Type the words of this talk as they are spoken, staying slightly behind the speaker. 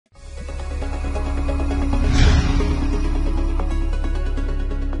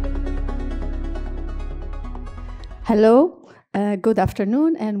Hello, good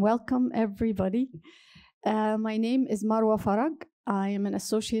afternoon, and welcome everybody. My name is Marwa Farag. I am an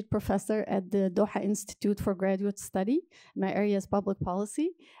associate professor at the Doha Institute for Graduate Study. My area is public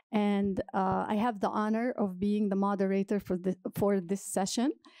policy, and I have the honor of being the moderator for this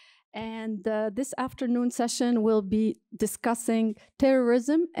session. And this afternoon session will be discussing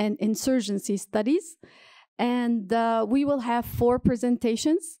terrorism and insurgency studies. And we will have 4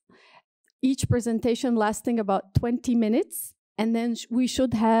 presentations, each presentation lasting about 20 minutes. And then we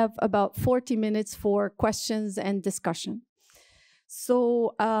should have about 40 minutes for questions and discussion.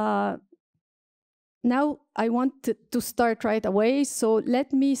 So now I want to start right away. So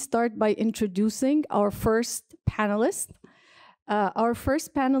let me start by introducing our first panelist. Our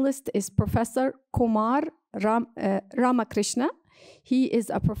first panelist is Professor Kumar Ramakrishna. He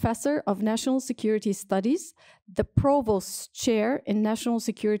is a professor of National Security Studies, the Provost Chair in National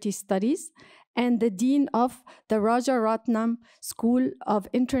Security Studies, and the Dean of the Rajaratnam School of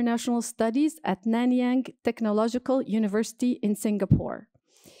International Studies at Nanyang Technological University in Singapore.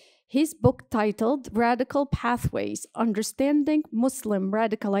 His book titled Radical Pathways, Understanding Muslim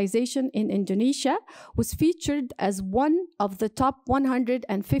Radicalization in Indonesia was featured as one of the top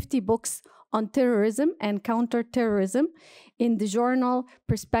 150 books on terrorism and counterterrorism in the journal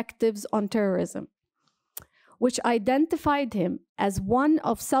Perspectives on Terrorism, which identified him as one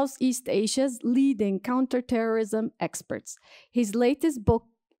of Southeast Asia's leading counterterrorism experts. His latest book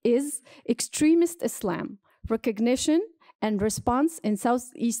is Extremist Islam, Recognition and Response in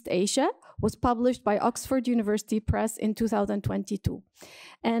Southeast Asia, was published by Oxford University Press in 2022.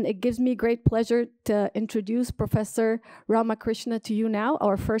 And it gives me great pleasure to introduce Professor Ramakrishna to you now,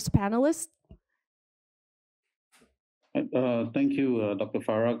 our first panelist. Thank you, Dr.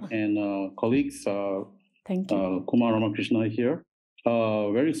 Farag and colleagues. Thank you. Kumar Ramakrishna here.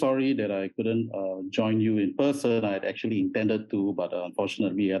 Very sorry that I couldn't join you in person. I had actually intended to, but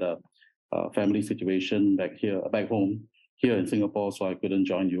unfortunately had a family situation back home here in Singapore, so I couldn't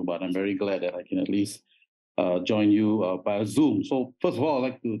join you. But I'm very glad that I can at least join you via Zoom. So first of all,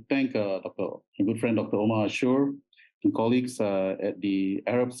 I'd like to thank my good friend Dr. Omar Ashur and colleagues at the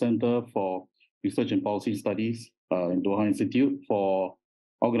Arab Center for Research and Policy Studies in Doha Institute for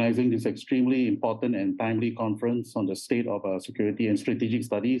organizing this extremely important and timely conference on the state of security and strategic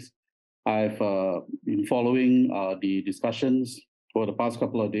studies. I've been following the discussions for the past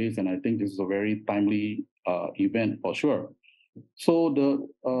couple of days, and I think this is a very timely event for sure. So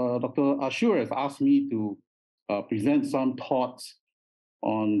Dr. Ashur has asked me to present some thoughts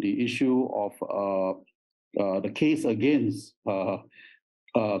on the issue of the case against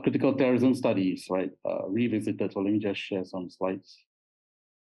critical terrorism studies, right? Revisited. So let me just share some slides.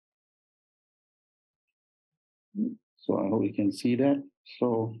 So I hope you can see that.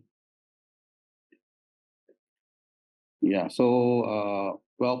 So yeah, so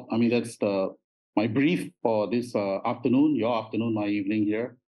well, I mean, that's my brief for this afternoon, your afternoon, my evening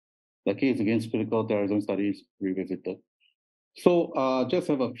here. The case against critical terrorism studies revisited. So just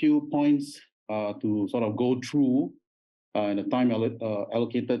have a few points to sort of go through in the time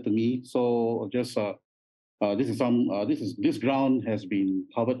allocated to me. So just this ground has been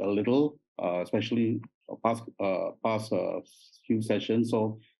covered a little, especially past few sessions.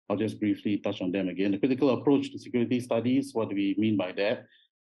 So I'll just briefly touch on them again. The critical approach to security studies. What do we mean by that?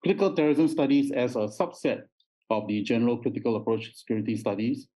 Critical terrorism studies as a subset of the general critical approach to security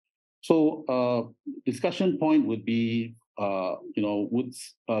studies. So discussion point would be, would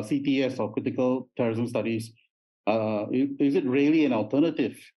CTS or critical terrorism studies, is it really an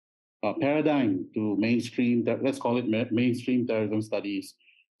alternative paradigm to mainstream, let's call it mainstream terrorism studies.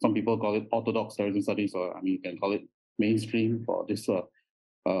 Some people call it orthodox terrorism studies, or I mean, you can call it mainstream for this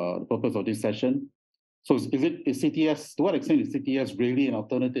purpose of this session. So is CTS, to what extent is CTS really an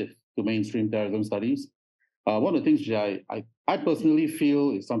alternative to mainstream terrorism studies? One of the things that I personally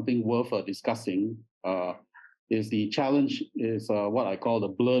feel is something worth discussing is the challenge is what I call the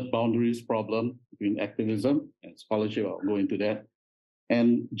blurred boundaries problem between activism and scholarship. I'll go into that.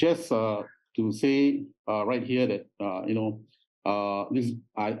 And just to say right here that,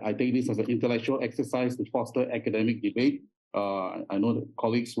 I take this as an intellectual exercise to foster academic debate. I know that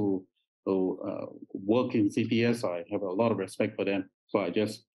colleagues who work in CTS, I have a lot of respect for them. So I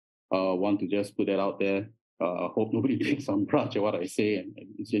just want to just put that out there. Hope nobody takes some grudge at what I say, and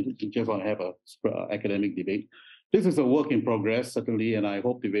just want to have a academic debate. This is a work in progress, certainly, and I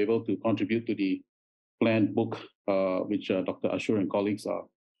hope to be able to contribute to the planned book, which Dr. Ashur and colleagues are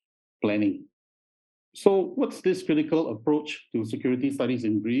planning. So what's this critical approach to security studies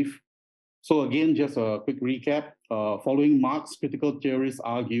in brief? So again, just a quick recap. Following Marx, critical theorists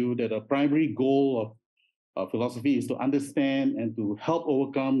argue that a primary goal of philosophy is to understand and to help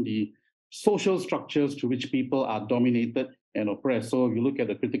overcome the social structures to which people are dominated and oppressed. So if you look at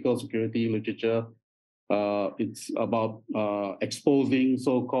the critical security literature, it's about exposing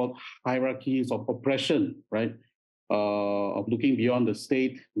so-called hierarchies of oppression, right? Of looking beyond the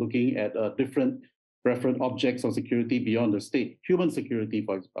state, looking at different referent objects of security beyond the state. Human security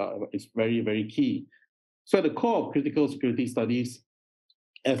is very, very key. So at the core of critical security studies,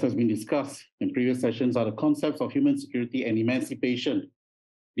 as has been discussed in previous sessions, are the concepts of human security and emancipation,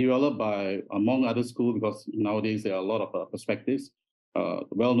 developed by, among other schools, because nowadays there are a lot of perspectives,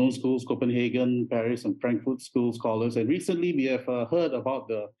 well-known schools, Copenhagen, Paris, and Frankfurt school scholars. And recently we have heard about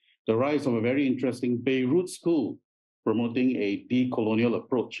the rise of a very interesting Beirut school promoting a decolonial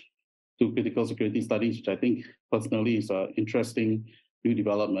approach to critical security studies, which I think personally is an interesting new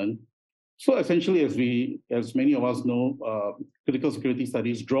development. So essentially, as many of us know, critical security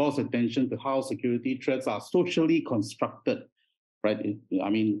studies draws attention to how security threats are socially constructed, right?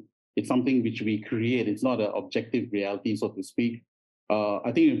 It's something which we create. It's not an objective reality, so to speak.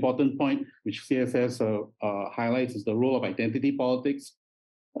 I think an important point which CSS highlights is the role of identity politics,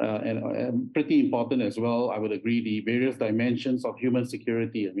 and pretty important as well, I would agree, the various dimensions of human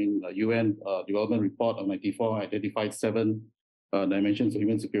security. I mean, the UN Development Report of 1994 identified 7 dimensions of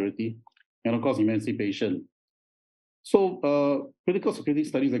human security, and of course, emancipation. So critical security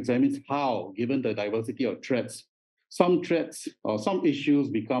studies examines how, given the diversity of threats or some issues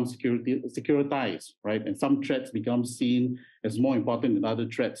become securitized, right? And some threats become seen as more important than other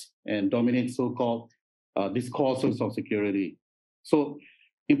threats and dominate so-called discourses of security. So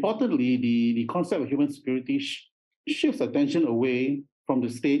importantly, the concept of human security shifts attention away from the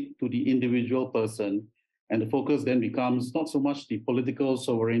state to the individual person, and the focus then becomes not so much the political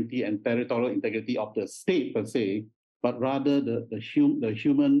sovereignty and territorial integrity of the state per se, but rather the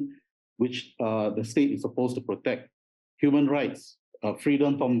human which the state is supposed to protect. Human rights,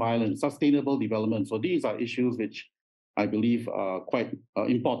 freedom from violence, sustainable development. So these are issues which I believe are quite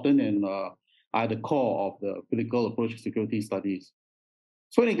important and are at the core of the critical approach to security studies.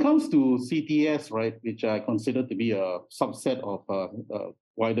 So when it comes to CTS, right, which I consider to be a subset of a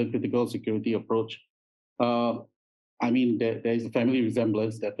wider critical security approach, there is a family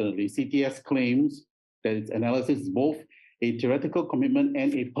resemblance, definitely. CTS claims that its analysis is both a theoretical commitment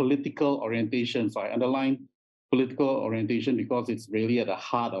and a political orientation. So I underline political orientation because it's really at the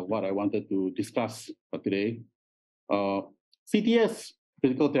heart of what I wanted to discuss today. CTS,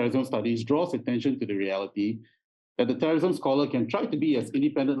 critical terrorism studies, draws attention to the reality that the terrorism scholar can try to be as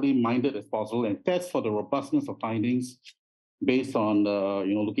independently minded as possible and test for the robustness of findings based on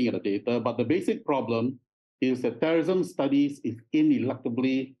looking at the data. But the basic problem is that terrorism studies is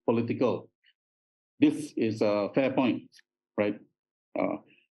ineluctably political. This is a fair point, right?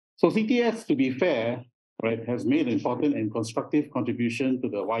 So CTS, to be fair, right, has made an important and constructive contribution to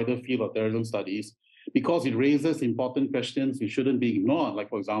the wider field of terrorism studies because it raises important questions which shouldn't be ignored. Like,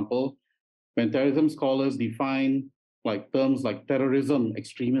 for example, when terrorism scholars define like terms like terrorism,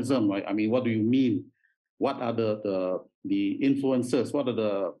 extremism, right? I mean, what do you mean? What are the influences? What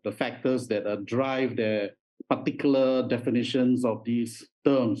are the factors that drive their particular definitions of these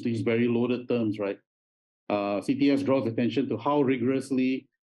terms, these very loaded terms, right? CTS draws attention to how rigorously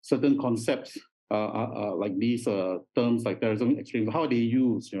certain concepts like these terms like terrorism, extremism, how are they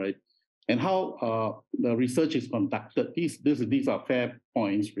used, right? And how the research is conducted. These are fair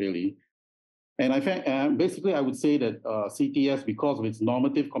points, really. And basically, I would say that CTS, because of its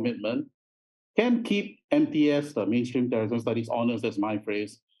normative commitment, can keep MTS, the mainstream terrorism studies, honest, that's my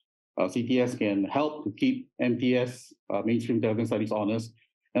phrase. CTS can help to keep MTS, mainstream terrorism studies, honest,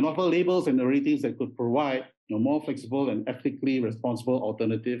 and offer labels and narratives that could provide more flexible and ethically responsible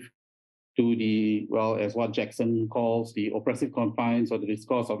alternative to the, well, as what Jackson calls the oppressive confines or the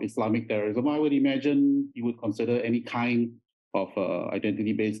discourse of Islamic terrorism. I would imagine you would consider any kind of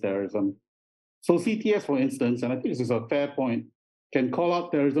identity-based terrorism. So CTS, for instance, and I think this is a fair point, can call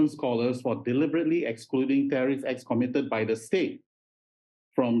out terrorism scholars for deliberately excluding terrorist acts committed by the state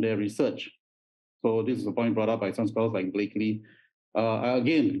from their research. So this is a point brought up by some scholars like Blakely.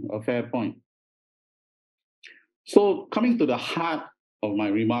 Again, a fair point. So coming to the heart of my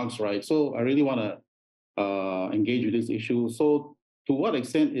remarks, right? So I really want to engage with this issue. So to what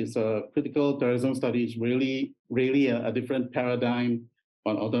extent is critical terrorism studies really a different paradigm,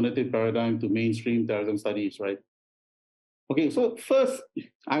 an alternative paradigm to mainstream terrorism studies, right? Okay, so first,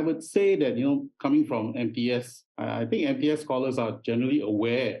 I would say that, coming from MTS, I think MTS scholars are generally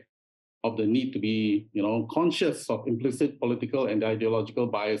aware of the need to be, conscious of implicit political and ideological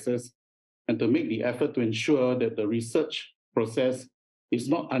biases and to make the effort to ensure that the research process is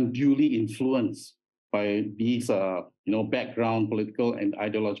not unduly influenced these background political and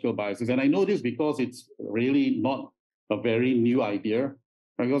ideological biases. And I know this because it's really not a very new idea.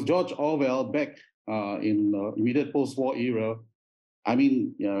 Because George Orwell, back in the immediate post-war era, I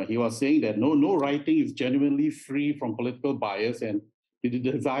mean, he was saying that no writing is genuinely free from political bias, and the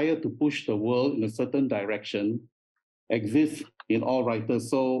desire to push the world in a certain direction exists in all writers.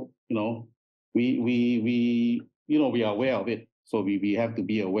 So, we are aware of it. So we have to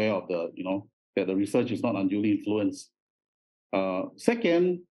be aware of that the research is not unduly influenced.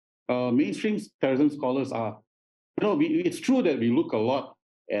 Second, mainstream terrorism scholars are, it's true that we look a lot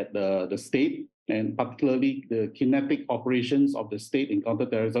at the state, and particularly the kinetic operations of the state in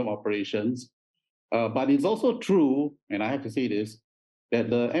counterterrorism operations. But it's also true, and I have to say this, that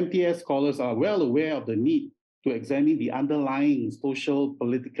the MTS scholars are well aware of the need to examine the underlying social,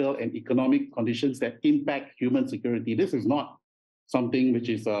 political, and economic conditions that impact human security. This is not something which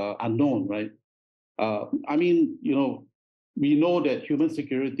is unknown, right? I mean, we know that human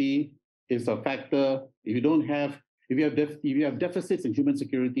security is a factor. If you have deficits in human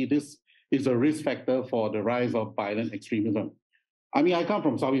security, this is a risk factor for the rise of violent extremism. I mean, I come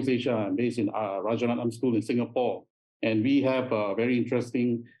from Southeast Asia. I'm based in Rajaratnam School in Singapore, and we have a very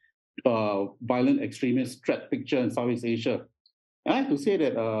interesting violent extremist threat picture in Southeast Asia. And I have to say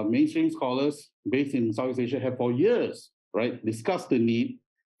that mainstream scholars based in Southeast Asia have for years, right, discussed the need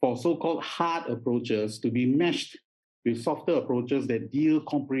for so-called hard approaches to be meshed with softer approaches that deal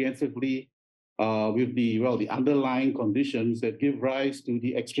comprehensively with the underlying conditions that give rise to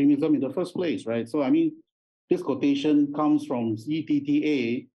the extremism in the first place, right? So, I mean, this quotation comes from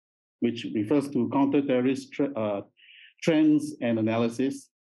CTTA, which refers to Counter-Terrorist Trends and Analysis,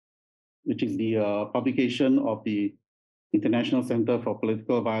 which is the publication of the International Center for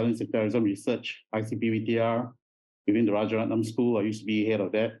Political Violence and Terrorism Research, ICPVTR, within the Rajaratnam School. I used to be head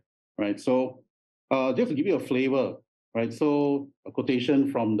of that, right? So just to give you a flavor, right? So a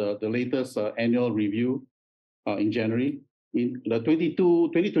quotation from the latest annual review in January. In the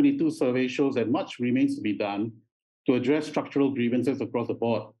 2022 survey shows that much remains to be done to address structural grievances across the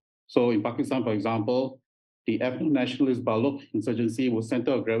board. So in Pakistan, for example, the ethno-nationalist Baloch insurgency, whose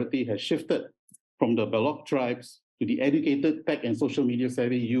center of gravity has shifted from the Baloch tribes to the educated tech and social media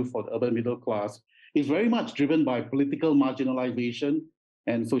savvy youth for the urban middle class, is very much driven by political marginalization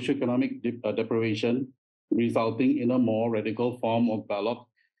and socioeconomic deprivation, resulting in a more radical form of Baloch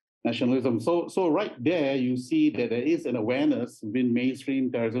nationalism. So right there, you see that there is an awareness within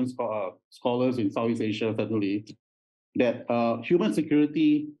mainstream terrorism scholars in Southeast Asia, certainly, that human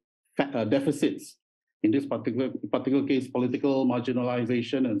security deficits, in this particular case, political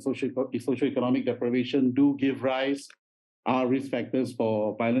marginalization and socioeconomic deprivation, do give rise, are risk factors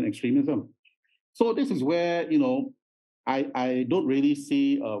for violent extremism. So this is where, I don't really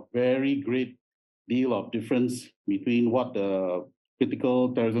see a very great deal of difference between what the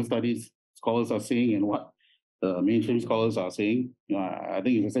critical terrorism studies scholars are saying and what the mainstream scholars are saying. I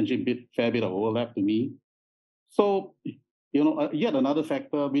think it's essentially a fair bit of overlap to me. So, yet another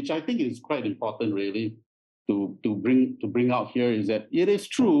factor, which I think is quite important, really, to bring out here, is that it is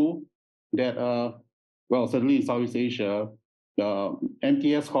true that, certainly in Southeast Asia,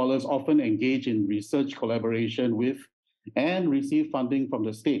 MTS scholars often engage in research collaboration with and receive funding from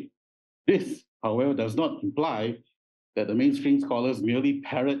the state. This, however, does not imply that the mainstream scholars merely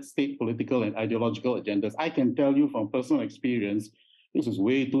parrot state political and ideological agendas. I can tell you from personal experience, this is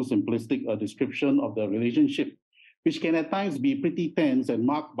way too simplistic a description of the relationship, which can at times be pretty tense and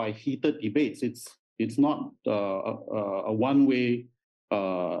marked by heated debates. It's not a one-way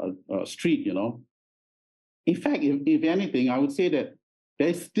street, In fact, if anything, I would say that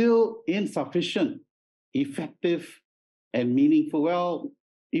there's still insufficient, effective, and meaningful,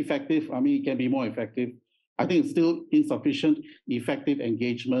 effective, it can be more effective. I think it's still insufficient, effective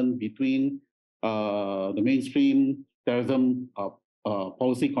engagement between the mainstream terrorism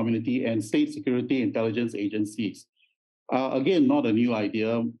policy community and state security intelligence agencies. Again, not a new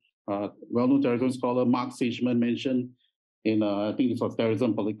idea. Well-known terrorism scholar Mark Sageman mentioned in, I think this was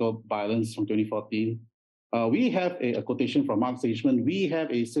Terrorism, Political Violence from 2014. We have a quotation from Mark Sageman. We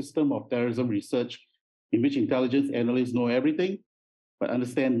have a system of terrorism research in which intelligence analysts know everything, but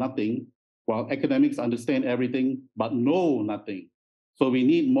understand nothing, while academics understand everything, but know nothing. So we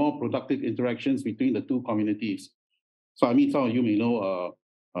need more productive interactions between the two communities. So some of you may know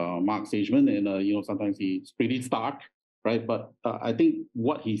Mark Sageman, and sometimes he's pretty stark, right? But I think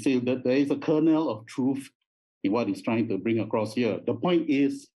what he says, that there is a kernel of truth in what he's trying to bring across here. The point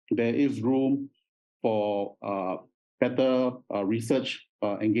is, there is room for better research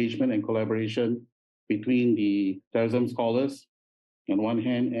engagement and collaboration between the terrorism scholars on one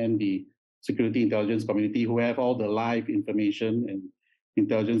hand and the security intelligence community who have all the live information and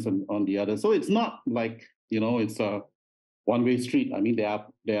intelligence on the other. So it's not like, it's a one-way street. I mean,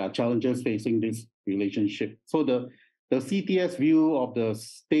 there are challenges facing this relationship. So the CTS view of the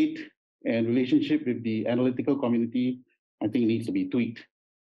state and relationship with the analytical community, I think needs to be tweaked.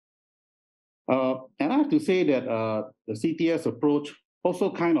 And I have to say that the CTS approach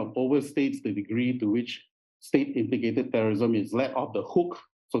also kind of overstates the degree to which state-implicated terrorism is let off the hook,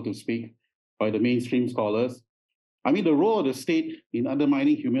 so to speak, by the mainstream scholars. I mean, the role of the state in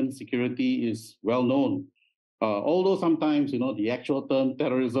undermining human security is well known. Although sometimes, the actual term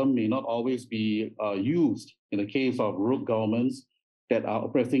terrorism may not always be used in the case of rogue governments that are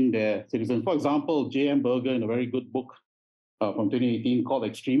oppressing their citizens. For example, J.M. Berger, in a very good book from 2018 called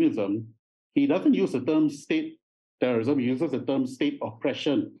Extremism, he doesn't use the term state terrorism, he uses the term state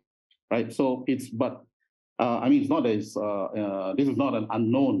oppression, right? So it's not as, this is not an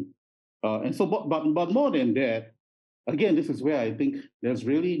unknown. And so, but more than that, again, this is where I think there's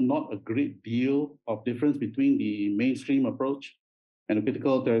really not a great deal of difference between the mainstream approach and the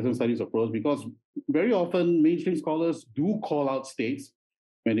critical terrorism studies approach, because very often mainstream scholars do call out states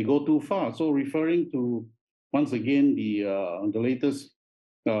when they go too far. So referring to, once again, the latest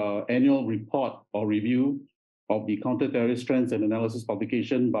annual report or review of the Counter-Terrorist Trends and Analysis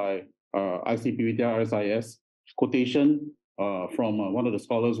publication by ICPWTR RSIS, quotation from one of the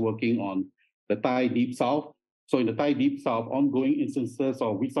scholars working on the Thai Deep South. So in the Thai Deep South, ongoing instances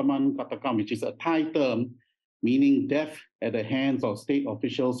of Wisaman Katakam, which is a Thai term meaning death at the hands of state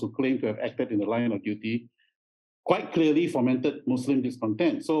officials who claim to have acted in the line of duty, quite clearly fomented Muslim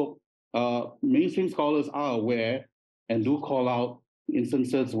discontent. So mainstream scholars are aware and do call out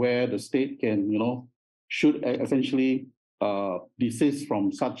instances where the state can, should essentially desist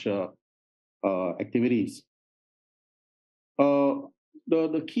from such activities.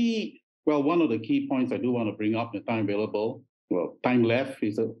 The key, one of the key points I do want to bring up in the time available, time left,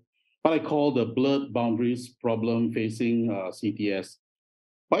 is what I call the blurred boundaries problem facing CTS.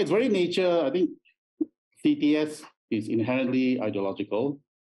 By its very nature, I think CTS is inherently ideological,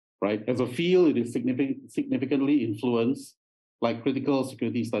 right? As a field, it is significantly influenced, like critical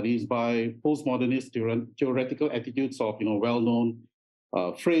security studies, by postmodernist theoretical attitudes of, well-known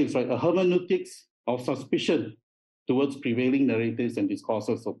phrase, right? A hermeneutics of suspicion towards prevailing narratives and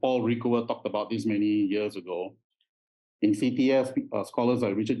discourses. So Paul Rickover talked about this many years ago. In CTS, scholars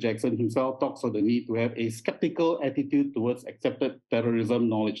like Richard Jackson himself talks of the need to have a skeptical attitude towards accepted terrorism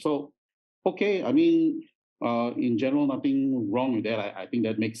knowledge. So, okay, I mean, in general, nothing wrong with that. I think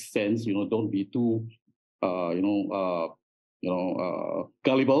that makes sense. Don't be too,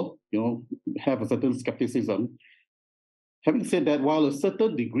 gullible. Have a certain skepticism. Having said that, while a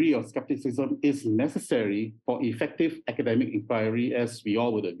certain degree of skepticism is necessary for effective academic inquiry, as we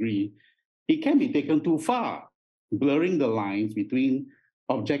all would agree, it can be taken too far, blurring the lines between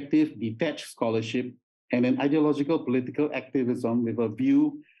objective, detached scholarship and an ideological political activism with a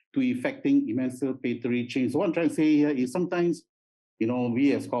view to effecting emancipatory change. So what I'm trying to say here is sometimes,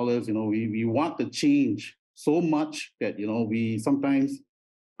 we as scholars, we want to change so much that, we sometimes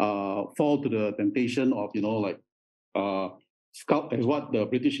fall to the temptation of, as what the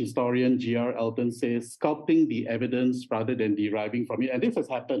British historian G.R. Elton says, sculpting the evidence rather than deriving from it. And this has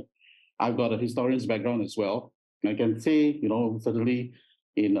happened. I've got a historian's background as well. And I can say, certainly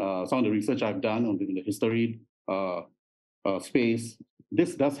in some of the research I've done on the history space,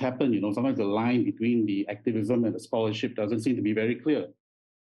 this does happen. Sometimes the line between the activism and the scholarship doesn't seem to be very clear.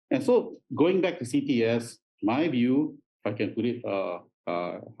 And so going back to CTS, my view, if I can put it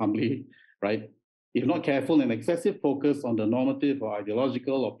humbly, right? If not careful, an excessive focus on the normative or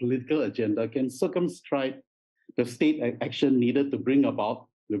ideological or political agenda can circumscribe the state action needed to bring about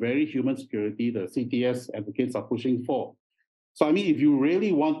the very human security the CTS advocates are pushing for. So, I mean, if you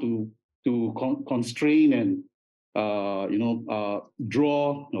really want to constrain and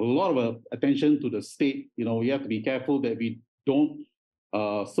draw a lot of attention to the state, we have to be careful that we don't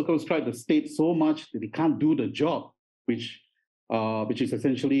circumscribe the state so much that they can't do the job, which is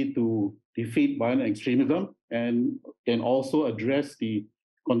essentially to defeat violent extremism and also address the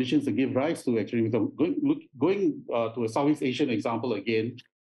conditions that give rise to extremism. Going to a Southeast Asian example again,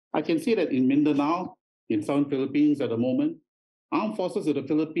 I can see that in Mindanao, in southern Philippines at the moment, armed forces of the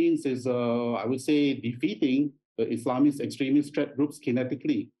Philippines is, I would say, defeating the Islamist extremist threat groups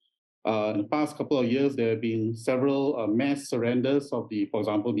kinetically. In the past couple of years, there have been several mass surrenders of for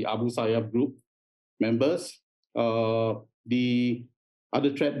example, the Abu Sayyaf group members. The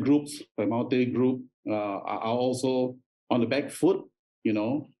other threat groups, the Maute group, are also on the back foot,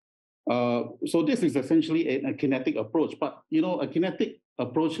 So this is essentially a kinetic approach. But, a kinetic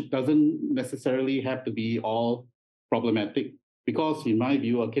approach doesn't necessarily have to be all problematic, because in my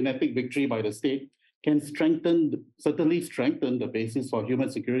view, a kinetic victory by the state can certainly strengthen the basis for human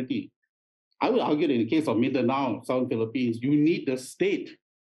security. I would argue that in the case of Mindanao, Southern Philippines, you need the state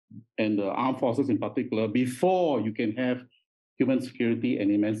and the armed forces in particular before you can have human security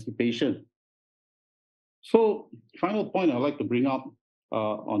and emancipation. So, final point I'd like to bring up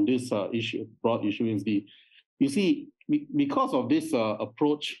on this broad issue is because of this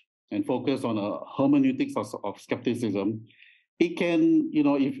approach and focus on a hermeneutics of skepticism, it can,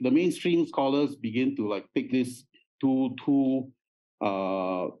 if the mainstream scholars begin to like take this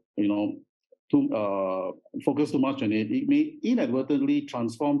focus too much on it, it may inadvertently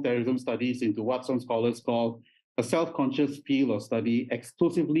transform terrorism studies into what some scholars call a self-conscious field of study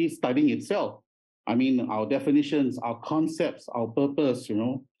exclusively studying itself. I mean, our definitions, our concepts, our purpose,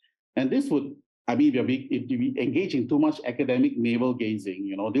 and this would, if we engage in too much academic navel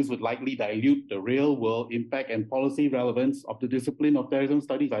gazing, this would likely dilute the real world impact and policy relevance of the discipline of terrorism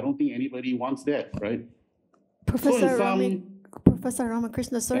studies. I don't think anybody wants that, right? Professor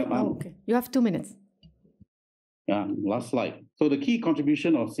Ramakrishna, sorry. Okay. You have 2 minutes. Yeah, last slide. So the key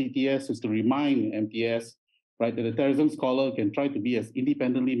contribution of CTS is to remind MTS, right, that the terrorism scholar can try to be as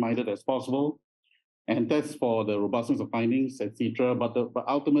independently minded as possible and test for the robustness of findings, etc. But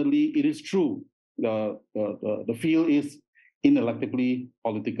ultimately, it is true. The field is ineluctably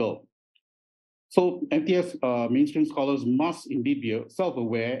political. So MTS mainstream scholars must indeed be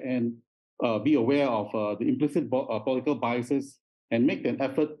self-aware and be aware of the implicit political biases and make an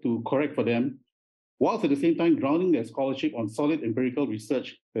effort to correct for them, whilst at the same time grounding their scholarship on solid empirical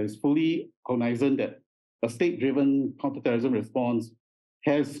research that is fully cognizant that a state-driven counterterrorism response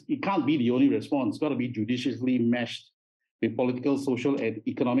it can't be the only response. It's got to be judiciously meshed with political, social, and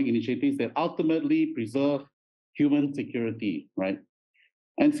economic initiatives that ultimately preserve human security, right?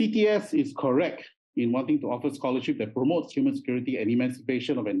 And CTS is correct in wanting to offer scholarship that promotes human security and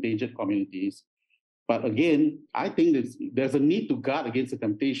emancipation of endangered communities. But again, I think there's a need to guard against the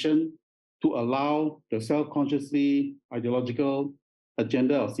temptation to allow the self-consciously ideological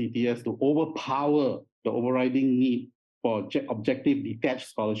agenda of CTS to overpower the overriding need for objective, detached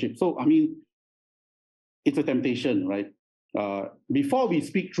scholarship. So, it's a temptation, right? Before we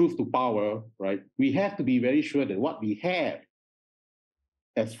speak truth to power, right, we have to be very sure that what we have,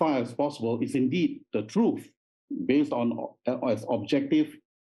 as far as possible, is indeed the truth, based on as objective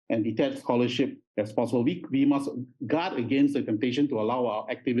and detached scholarship as possible. We must guard against the temptation to allow our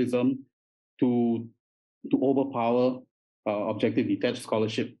activism to overpower objective, detached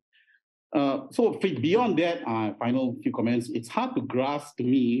scholarship. So beyond that, final few comments, it's hard to grasp to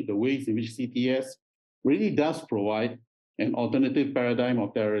me the ways in which CTS really does provide an alternative paradigm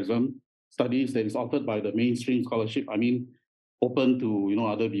of terrorism studies that is offered by the mainstream scholarship, open to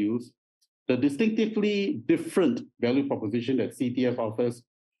other views. The distinctively different value proposition that CTS offers,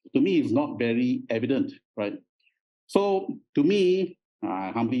 to me, is not very evident, right? So to me,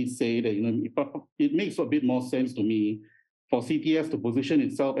 I humbly say that it makes a bit more sense to me for CTS to position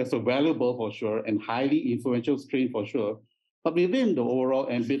itself as a valuable, for sure, and highly influential strain, for sure, but within the overall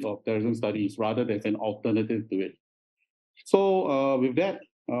ambit of terrorism studies rather than an alternative to it. So with that,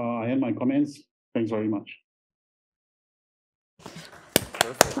 I end my comments. Thanks very much.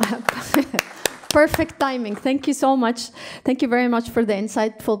 Perfect timing. Thank you so much. Thank you very much for the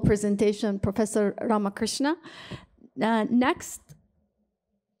insightful presentation, Professor Ramakrishna. Next,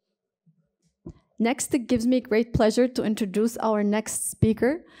 it gives me great pleasure to introduce our next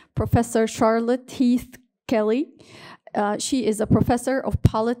speaker, Professor Charlotte Heath-Kelly. She is a professor of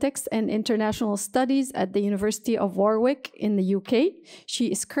politics and international studies at the University of Warwick in the UK. She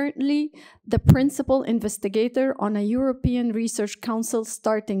is currently the principal investigator on a European Research Council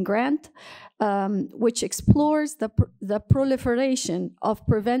starting grant, which explores the proliferation of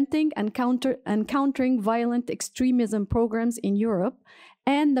preventing and countering violent extremism programs in Europe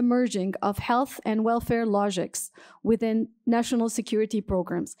and the merging of health and welfare logics within national security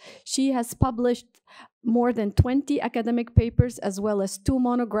programs. She has published more than 20 academic papers as well as 2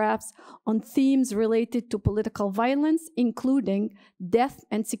 monographs on themes related to political violence, including Death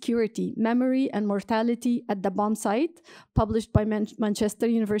and Security, Memory and Mortality at the Bomb Site, published by Manchester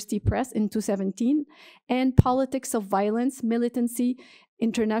University Press in 2017, and Politics of Violence, Militancy,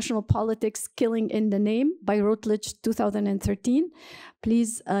 International Politics, Killing in the Name by Routledge 2013.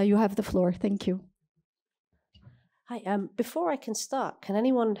 Please, you have the floor. Thank you. Hi, before I can start, can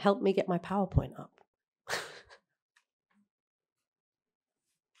anyone help me get my PowerPoint up?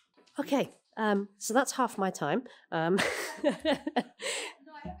 Okay, so that's half my time. No, I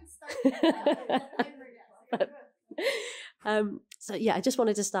haven't started. So yeah, I just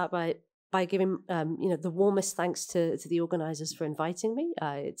wanted to start by giving the warmest thanks to the organisers for inviting me.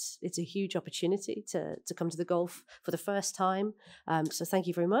 It's a huge opportunity to come to the golf for the first time. So thank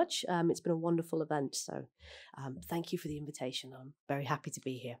you very much. It's been a wonderful event. So thank you for the invitation. I'm very happy to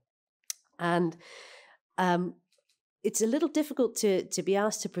be here. And it's a little difficult to be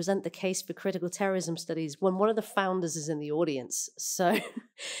asked to present the case for critical terrorism studies when one of the founders is in the audience. So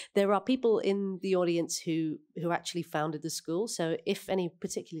there are people in the audience who actually founded the school. So if any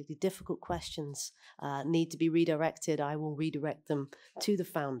particularly difficult questions need to be redirected, I will redirect them to the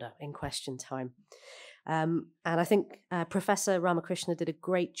founder in question time. And I think Professor Ramakrishna did a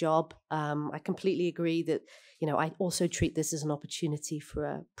great job. I completely agree that, I also treat this as an opportunity for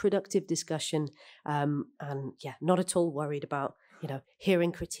a productive discussion, and yeah, not at all worried about,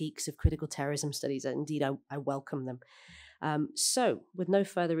 hearing critiques of critical terrorism studies. Indeed, I welcome them. So with no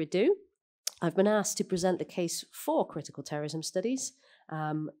further ado, I've been asked to present the case for critical terrorism studies.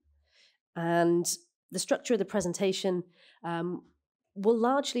 And the structure of the presentation we'll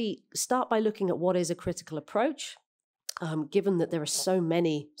largely start by looking at what is a critical approach, given that there are so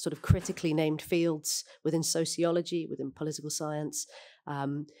many sort of critically named fields within sociology, within political science.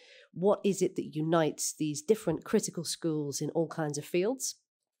 What is it that unites these different critical schools in all kinds of fields?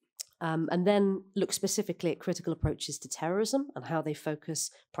 And then look specifically at critical approaches to terrorism and how they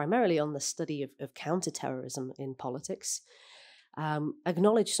focus primarily on the study of counterterrorism in politics.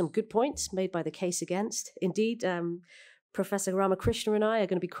 Acknowledge some good points made by the case against. Indeed, Professor Ramakrishna and I are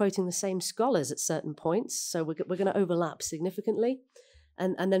going to be quoting the same scholars at certain points, so we're going to overlap significantly,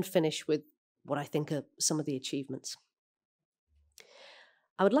 and then finish with what I think are some of the achievements.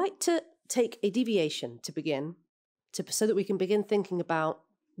 I would like to take a deviation to begin, so that we can begin thinking about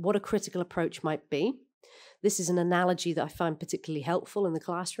what a critical approach might be. This is an analogy that I find particularly helpful in the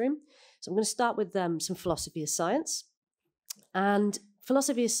classroom. So I'm going to start with some philosophy of science. And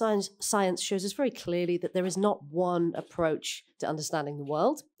philosophy of science shows us very clearly that there is not one approach to understanding the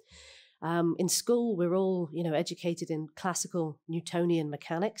world. In school, we're all, educated in classical Newtonian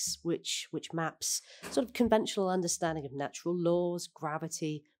mechanics, which maps sort of conventional understanding of natural laws,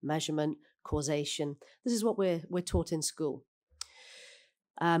 gravity, measurement, causation. This is what we're taught in school.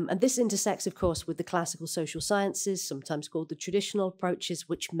 And this intersects, of course, with the classical social sciences, sometimes called the traditional approaches,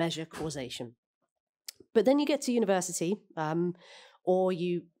 which measure causation. But then you get to university, or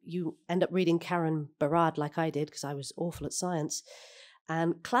you end up reading Karen Barad like I did, because I was awful at science.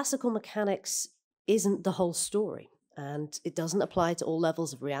 And classical mechanics isn't the whole story, and it doesn't apply to all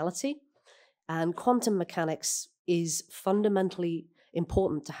levels of reality. And quantum mechanics is fundamentally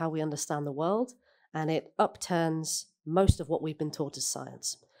important to how we understand the world, and it upturns most of what we've been taught as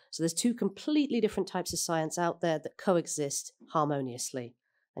science. So there's two completely different types of science out there that coexist harmoniously.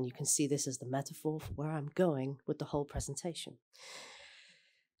 And you can see this as the metaphor for where I'm going with the whole presentation.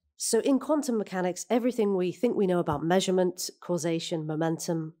 So in quantum mechanics, everything we think we know about measurement, causation,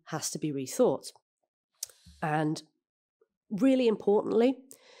 momentum has to be rethought. And really importantly,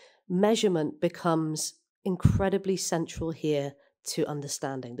 measurement becomes incredibly central here to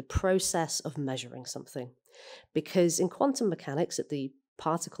understanding the process of measuring something. Because in quantum mechanics at the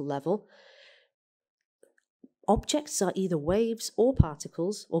particle level, objects are either waves or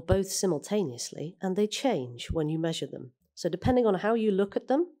particles, or both simultaneously, and they change when you measure them. So depending on how you look at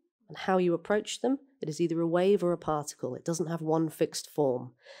them and how you approach them, it is either a wave or a particle. It doesn't have one fixed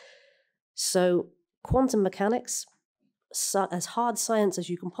form. So quantum mechanics, as hard science as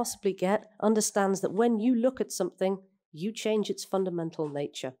you can possibly get, understands that when you look at something, you change its fundamental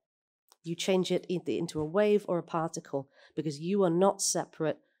nature. You change it either into a wave or a particle, because you are not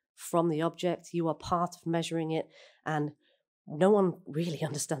separate from the object. You are part of measuring it, and no one really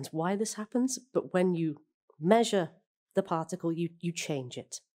understands why this happens, but when you measure the particle, you change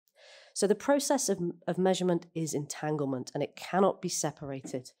it. So the process of measurement is entanglement, and it cannot be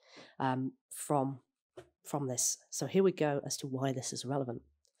separated from this. So here we go as to why this is relevant.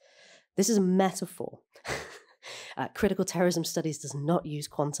 This is a metaphor. Critical terrorism studies does not use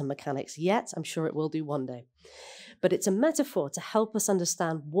quantum mechanics yet. I'm sure it will do one day. But it's a metaphor to help us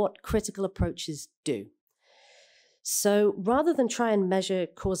understand what critical approaches do. So rather than try and measure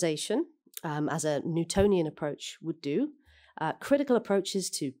causation, as a Newtonian approach would do, critical approaches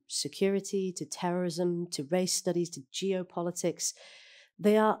to security, to terrorism, to race studies, to geopolitics,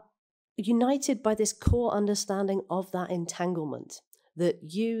 they are united by this core understanding of that entanglement, that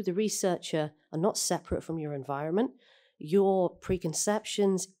you, the researcher, are not separate from your environment. Your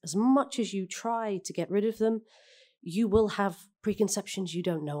preconceptions, as much as you try to get rid of them, you will have preconceptions you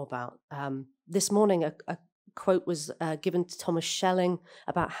don't know about. This morning, a quote was given to Thomas Schelling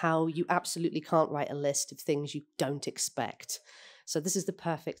about how you absolutely can't write a list of things you don't expect. So this is the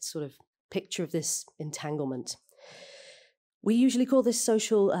perfect sort of picture of this entanglement. We usually call this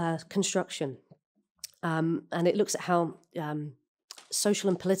social construction, and it looks at how social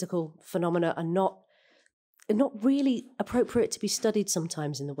and political phenomena are not really appropriate to be studied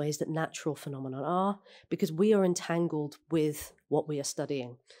sometimes in the ways that natural phenomena are, because we are entangled with what we are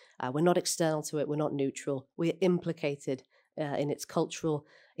studying. We're not external to it, we're not neutral, we're implicated in cultural,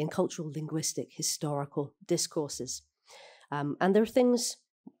 linguistic, historical discourses. And there are things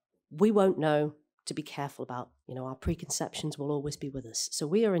we won't know to be careful about. Our preconceptions will always be with us. So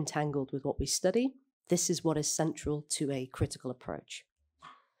we are entangled with what we study. This is what is central to a critical approach.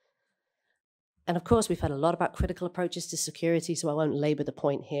 And of course, we've had a lot about critical approaches to security, so I won't labor the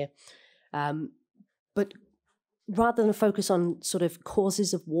point here. But rather than focus on sort of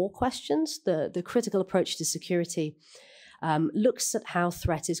causes of war questions, the critical approach to security looks at how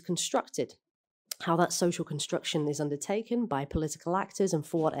threat is constructed, how that social construction is undertaken by political actors and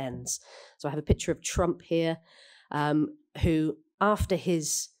for what ends. So I have a picture of Trump here, who, after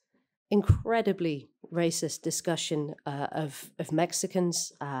his incredibly racist discussion of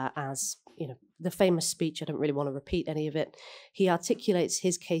Mexicans, as the famous speech, I don't really want to repeat any of it, he articulates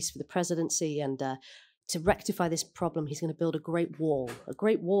his case for the presidency, and to rectify this problem, he's going to build a great wall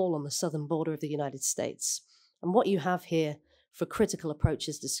on the southern border of the United States. And what you have here for critical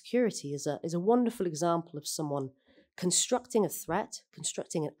approaches to security is a wonderful example of someone constructing a threat,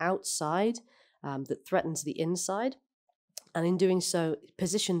 constructing an outside that threatens the inside, and in doing so,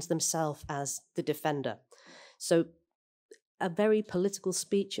 positions themselves as the defender. So a very political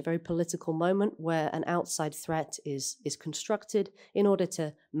speech, a very political moment where an outside threat is constructed in order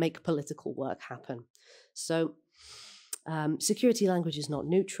to make political work happen. So security language is not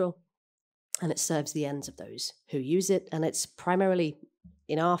neutral, and it serves the ends of those who use it, and it's primarily,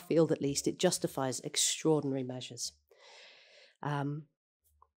 in our field at least, it justifies extraordinary measures.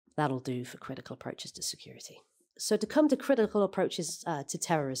 That'll do for critical approaches to security. So to come to critical approaches to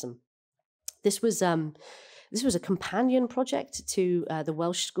terrorism, this was a companion project to the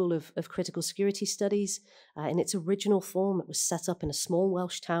Welsh School of Critical Security Studies. In its original form, it was set up in a small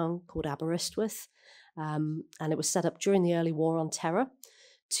Welsh town called Aberystwyth, and it was set up during the early War on Terror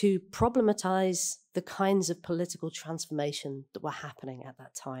to problematize the kinds of political transformation that were happening at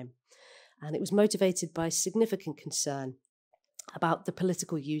that time. And it was motivated by significant concern about the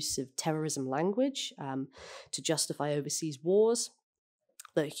political use of terrorism language to justify overseas wars,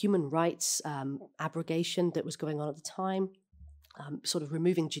 the human rights abrogation that was going on at the time, sort of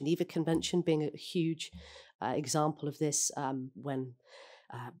removing Geneva Convention being a huge example of this, when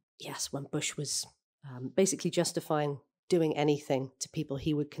Bush was basically justifying doing anything to people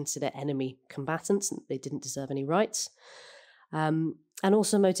he would consider enemy combatants, and they didn't deserve any rights. And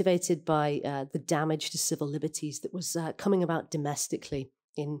also motivated by the damage to civil liberties that was coming about domestically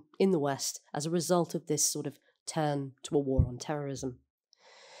in the West as a result of this sort of turn to a war on terrorism.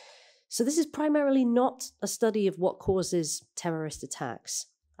 So this is primarily not a study of what causes terrorist attacks.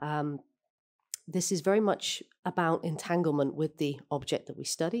 This is very much about entanglement with the object that we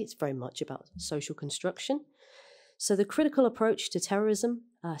study. It's very much about social construction. So the critical approach to terrorism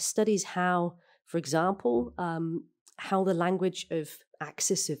studies how, for example, how the language of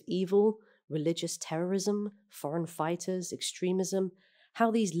axis of evil, religious terrorism, foreign fighters, extremism,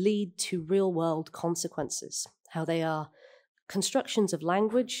 how these lead to real-world consequences, how they are constructions of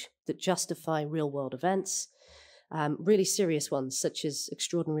language that justify real-world events, really serious ones such as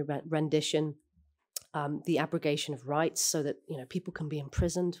extraordinary rendition, the abrogation of rights so that people can be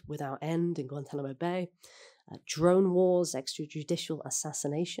imprisoned without end in Guantanamo Bay, drone wars, extrajudicial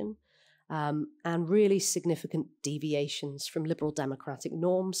assassination, and really significant deviations from liberal democratic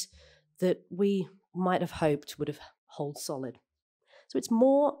norms that we might have hoped would have held solid. So it's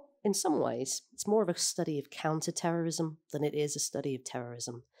more, in some ways, it's more of a study of counterterrorism than it is a study of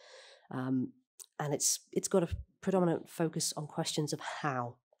terrorism. And it's got a predominant focus on questions of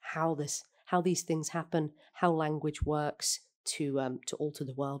how these things happen, how language works to alter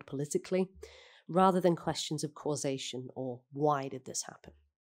the world politically, rather than questions of causation or why did this happen.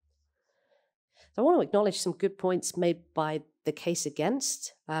 So I want to acknowledge some good points made by the case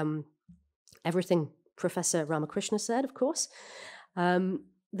against. Everything Professor Ramakrishna said, of course.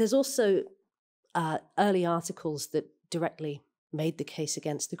 There's also early articles that directly made the case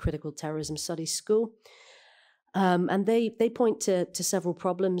against the Critical Terrorism Studies School. And they point to several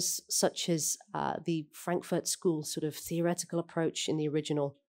problems, such as the Frankfurt School sort of theoretical approach in the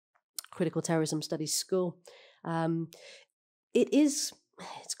original Critical Terrorism Studies School. It's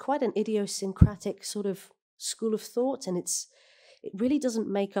quite an idiosyncratic sort of school of thought, and it really doesn't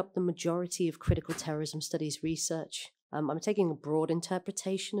make up the majority of critical terrorism studies research. I'm taking a broad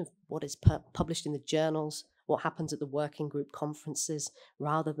interpretation of what is published in the journals, what happens at the working group conferences,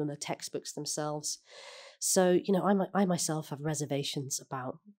 rather than the textbooks themselves. So, I myself have reservations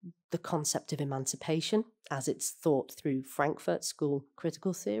about the concept of emancipation as it's thought through Frankfurt School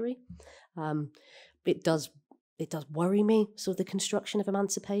critical theory. It does worry me, sort of the construction of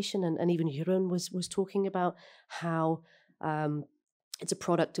emancipation, and even Jeroen was talking about how it's a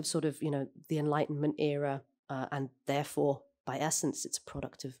product of sort of the Enlightenment era, and therefore by essence it's a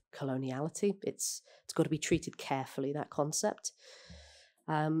product of coloniality. It's got to be treated carefully, that concept.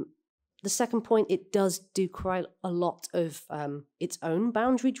 The second point, it does do quite a lot of its own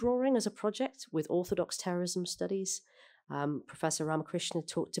boundary drawing as a project with orthodox terrorism studies. Professor Ramakrishna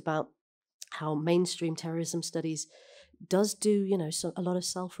talked about how mainstream terrorism studies does do, a lot of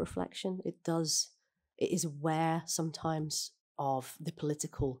self-reflection. It is aware sometimes of the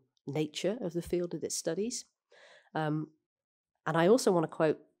political nature of the field that it studies. And I also want to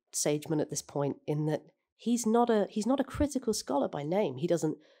quote Sageman at this point in that he's not a critical scholar by name. He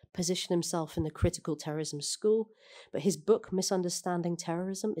doesn't position himself in the critical terrorism school, but his book, Misunderstanding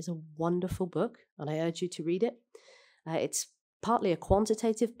Terrorism, is a wonderful book, and I urge you to read it. It's partly a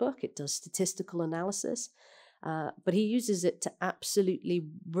quantitative book. It does statistical analysis, but he uses it to absolutely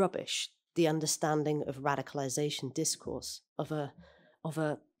rubbish the understanding of radicalization discourse of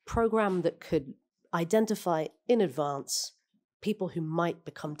a program that could identify in advance people who might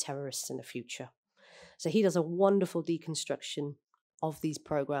become terrorists in the future. So he does a wonderful deconstruction of these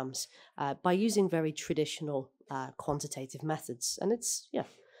programs by using very traditional quantitative methods, and it's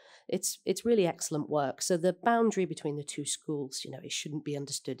really excellent work. So the boundary between the two schools, it shouldn't be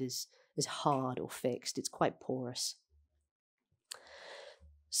understood as hard or fixed. It's quite porous.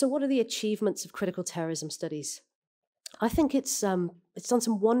 So what are the achievements of critical terrorism studies? I think it's done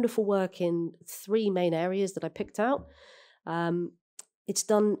some wonderful work in three main areas that I picked out. It's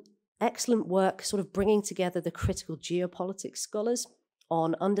done excellent work sort of bringing together the critical geopolitics scholars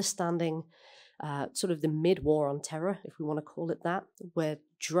on understanding sort of the mid-war on terror, if we want to call it that, where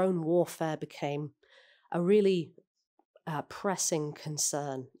drone warfare became a really pressing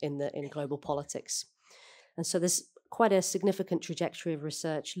concern in global politics. And so there's quite a significant trajectory of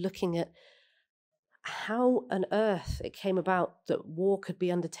research looking at how on earth it came about that war could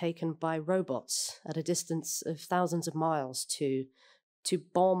be undertaken by robots at a distance of thousands of miles to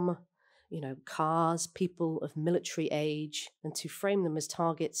bomb, cars, people of military age, and to frame them as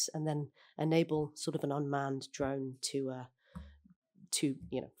targets and then enable sort of an unmanned drone to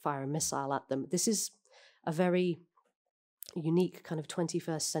fire a missile at them. This is a very unique kind of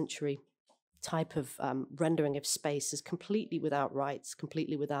 21st century type of rendering of space, is completely without rights,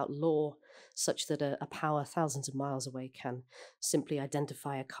 completely without law, such that a power thousands of miles away can simply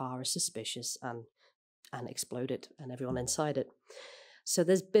identify a car as suspicious and explode it and everyone inside it. So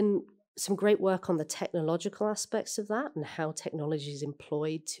there's been some great work on the technological aspects of that and how technology is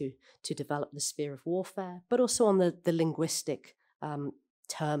employed to develop the sphere of warfare, but also on the linguistic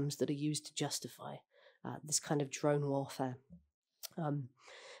terms that are used to justify this kind of drone warfare.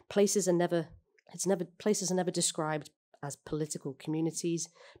 Places are never described as political communities.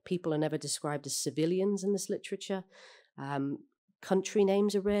 People are never described as civilians in this literature. Country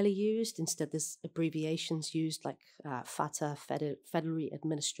names are rarely used. Instead, there's abbreviations used like FATA, federally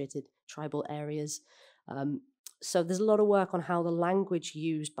administrated tribal areas. So there's a lot of work on how the language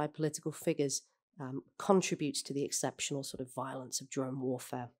used by political figures contributes to the exceptional sort of violence of drone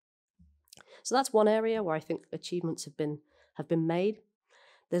warfare. So that's one area where I think achievements have been made.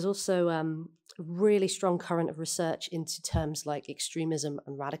 There's also a really strong current of research into terms like extremism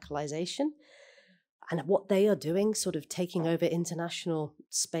and radicalization, and what they are doing, sort of taking over international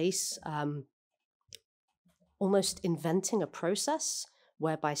space, almost inventing a process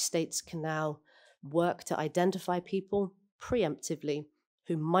whereby states can now work to identify people preemptively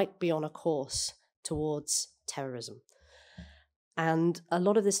who might be on a course towards terrorism. And a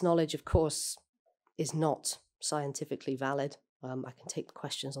lot of this knowledge, of course, is not scientifically valid. I can take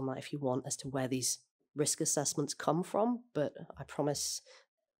questions on that if you want as to where these risk assessments come from, but I promise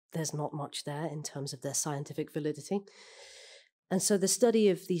there's not much there in terms of their scientific validity. And so the study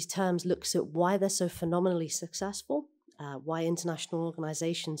of these terms looks at why they're so phenomenally successful, why international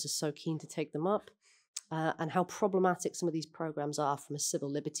organizations are so keen to take them up, and how problematic some of these programs are from a civil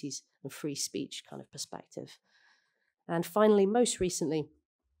liberties and free speech kind of perspective. And finally, most recently,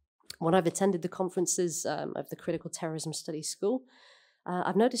 when I've attended the conferences of the Critical Terrorism Studies School,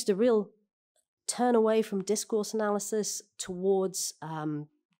 I've noticed a real turn away from discourse analysis towards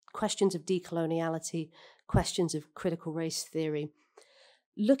questions of decoloniality, questions of critical race theory.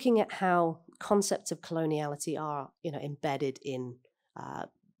 looking at how concepts of coloniality are, embedded in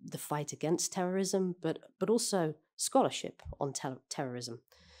the fight against terrorism, but also scholarship on terrorism.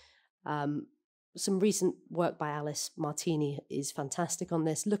 Some recent work by Alice Martini is fantastic on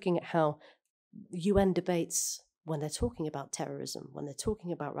this, looking at how UN debates, when they're talking about terrorism, when they're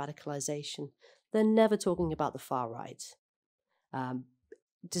talking about radicalization, they're never talking about the far right.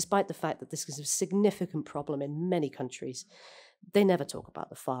 Despite the fact that this is a significant problem in many countries, they never talk about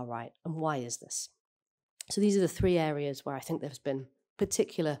the far right. And why is this? So these are the three areas where I think there's been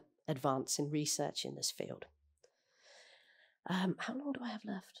particular advance in research in this field. How long do I have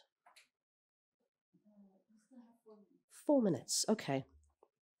left? 4 minutes. Okay.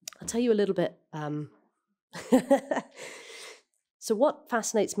 I'll tell you a little bit. So what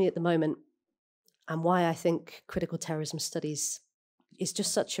fascinates me at the moment, and why I think critical terrorism studies is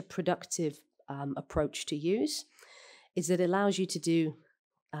just such a productive approach to use, is that it allows you to do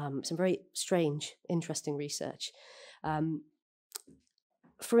some very strange, interesting research.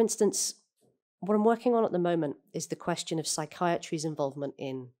 For instance, what I'm working on at the moment is the question of psychiatry's involvement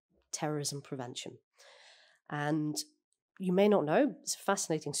in terrorism prevention. And you may not know, it's a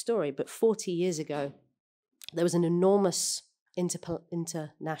fascinating story, but 40 years ago, there was an enormous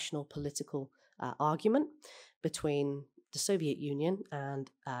international political argument between the Soviet Union and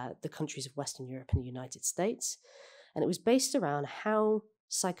the countries of Western Europe and the United States. And it was based around how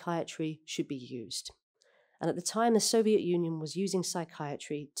psychiatry should be used. And at the time, the Soviet Union was using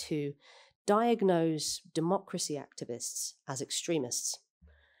psychiatry to diagnose democracy activists as extremists.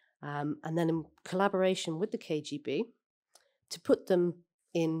 And then in collaboration with the KGB, to put them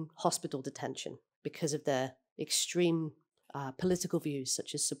in hospital detention because of their extreme political views,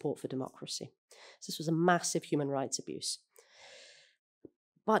 such as support for democracy. So this was a massive human rights abuse.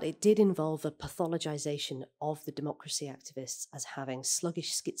 But it did involve a pathologization of the democracy activists as having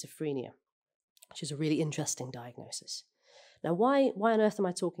sluggish schizophrenia, which is a really interesting diagnosis. Now, why on earth am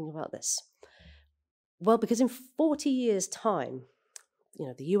I talking about this? Well, because in 40 years' time,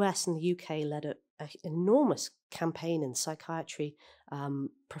 the US and the UK led an enormous campaign in psychiatry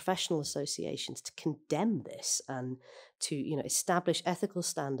professional associations to condemn this and to establish ethical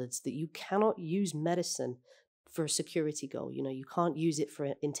standards that you cannot use medicine for a security goal. You can't use it for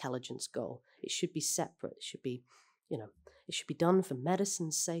an intelligence goal. It should be separate. It should be, it should be done for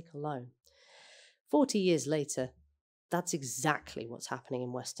medicine's sake alone. 40 years later, that's exactly what's happening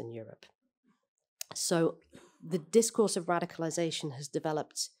in Western Europe. So the discourse of radicalization has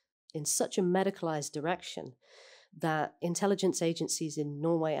developed in such a medicalized direction that intelligence agencies in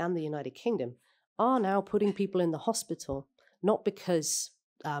Norway and the United Kingdom are now putting people in the hospital, not because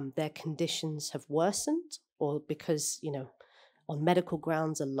their conditions have worsened or because, on medical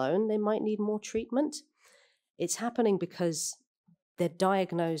grounds alone, they might need more treatment. It's happening because they're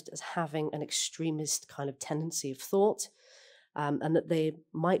diagnosed as having an extremist kind of tendency of thought, and that they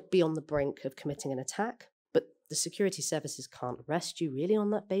might be on the brink of committing an attack. But the security services can't arrest you really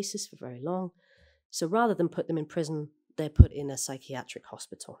on that basis for very long. So rather than put them in prison, they're put in a psychiatric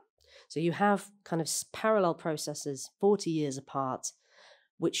hospital. So you have kind of parallel processes 40 years apart,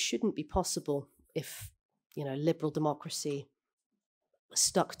 which shouldn't be possible if, liberal democracy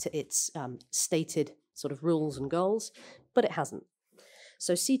stuck to its stated sort of rules and goals, but it hasn't.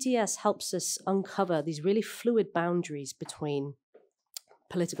 So CTS helps us uncover these really fluid boundaries between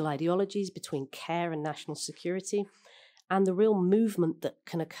political ideologies, between care and national security, and the real movement that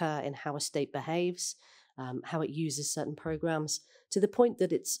can occur in how a state behaves, how it uses certain programs, to the point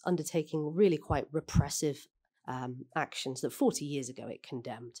that it's undertaking really quite repressive actions that 40 years ago it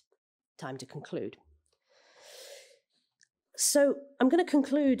condemned. Time to conclude. So I'm going to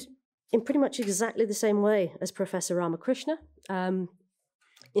conclude in pretty much exactly the same way as Professor Ramakrishna,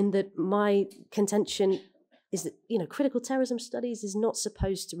 in that my contention is that, critical terrorism studies is not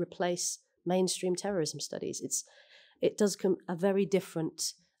supposed to replace mainstream terrorism studies. It does a very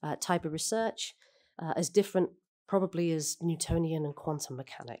different type of research, as different probably as Newtonian and quantum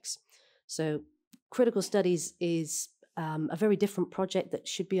mechanics. So critical studies is a very different project that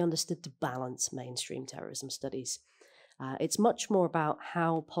should be understood to balance mainstream terrorism studies. It's much more about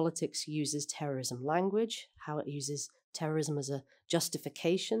how politics uses terrorism language, how it uses terrorism as a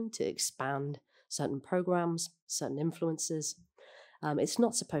justification to expand certain programs, certain influences. It's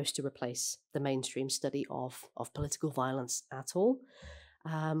not supposed to replace the mainstream study of political violence at all.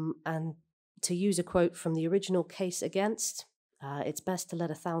 And to use a quote from the original Case Against, it's best to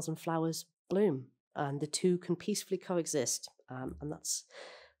let 1,000 flowers bloom, and the two can peacefully coexist. And that's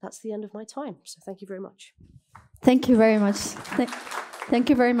the end of my time. So thank you very much. Thank you very much. Thank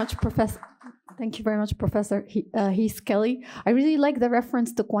you very much, Professor. Thank you very much, Professor Heath-Kelly. I really like the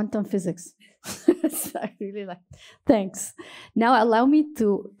reference to quantum physics. I really like. Thanks. Now allow me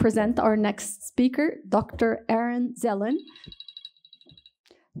to present our next speaker, Dr. Aaron Zelin.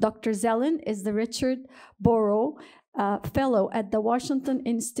 Dr. Zelin is the Richard Borrow Fellow at the Washington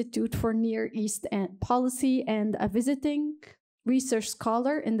Institute for Near East Policy and a visiting research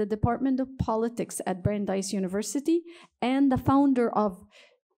scholar in the Department of Politics at Brandeis University and the founder of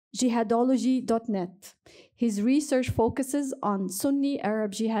jihadology.net. His research focuses on Sunni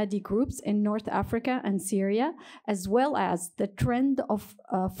Arab jihadi groups in North Africa and Syria, as well as the trend of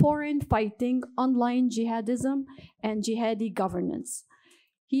foreign fighting, online jihadism, and jihadi governance.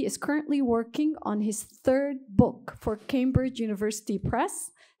 He is currently working on his third book for Cambridge University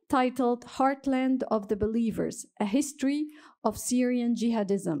Press, titled Heartland of the Believers, A History of Syrian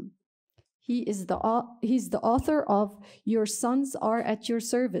Jihadism. He's the author of Your Sons Are at Your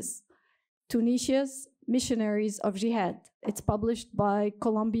Service, Tunisia's Missionaries of Jihad. It's published by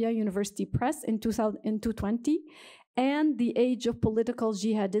Columbia University Press in 2020, and The Age of Political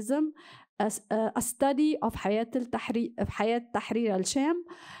Jihadism, a study of Hayat Tahrir al-Sham.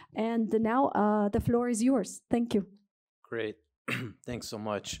 And now the floor is yours. Thank you. Great. Thanks so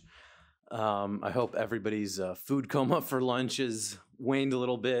much. I hope everybody's food coma for lunch has waned a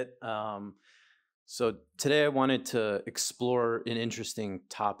little bit. So today I wanted to explore an interesting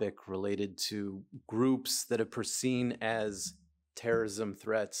topic related to groups that are seen as terrorism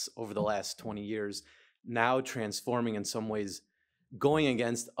threats over the last 20 years, now transforming in some ways, going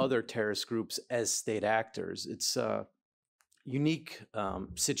against other terrorist groups as state actors. It's a unique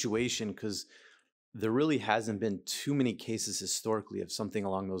situation because there really hasn't been too many cases historically of something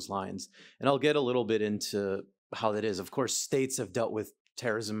along those lines. And I'll get a little bit into how that is. Of course, states have dealt with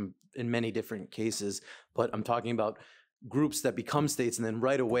terrorism in many different cases, but I'm talking about groups that become states and then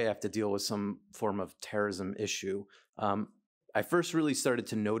right away have to deal with some form of terrorism issue. I first really started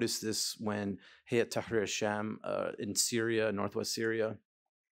to notice this when Hayat Tahrir al-Sham in Syria, northwest Syria,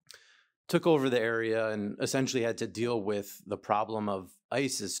 took over the area and essentially had to deal with the problem of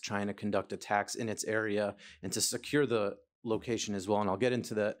ISIS trying to conduct attacks in its area and to secure the location as well. And I'll get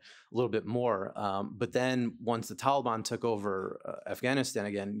into that a little bit more. But then once the Taliban took over Afghanistan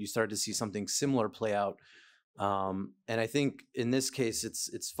again, you started to see something similar play out. And I think in this case,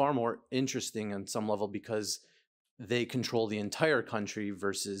 it's far more interesting on some level because they control the entire country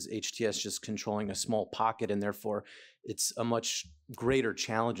versus HTS just controlling a small pocket, and therefore it's a much greater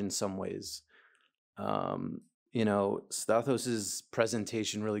challenge in some ways. You know, Stathos's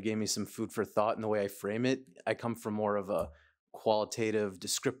presentation really gave me some food for thought in the way I frame it. I come from more of a qualitative,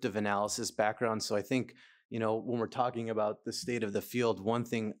 descriptive analysis background. So I think, you know, when we're talking about the state of the field, one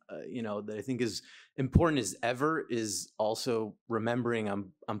thing, you know, that I think is important as ever is also remembering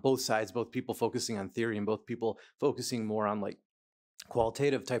on both sides, both people focusing on theory and both people focusing more on like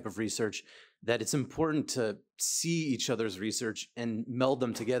qualitative type of research, that it's important to see each other's research and meld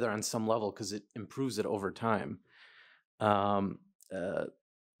them together on some level because it improves it over time.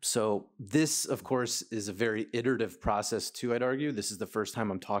 So this, of course, is a very iterative process too, I'd argue. This is the first time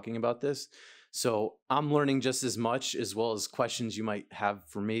I'm talking about this. So I'm learning just as much, as well as questions you might have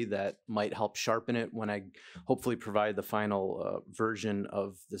for me that might help sharpen it when I hopefully provide the final version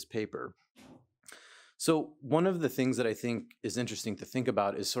of this paper. So one of the things that I think is interesting to think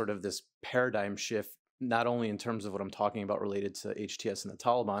about is sort of this paradigm shift, not only in terms of what I'm talking about related to HTS and the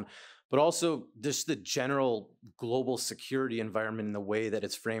Taliban, but also just the general global security environment in the way that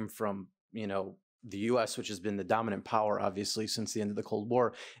it's framed from, you know, the US, which has been the dominant power, obviously, since the end of the Cold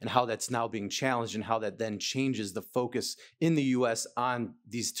War, and how that's now being challenged and how that then changes the focus in the US on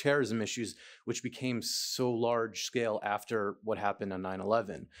these terrorism issues, which became so large scale after what happened on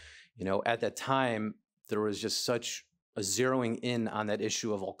 9/11. You know, at that time, there was just such a zeroing in on that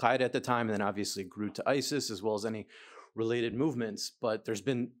issue of Al-Qaeda at the time, and then obviously grew to ISIS as well as any related movements. But there's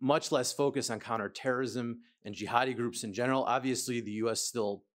been much less focus on counterterrorism and jihadi groups in general. Obviously, the US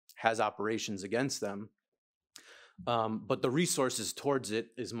still has operations against them, but the resources towards it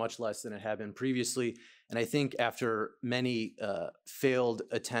is much less than it had been previously. And I think after many failed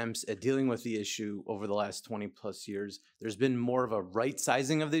attempts at dealing with the issue over the last 20 plus years, there's been more of a right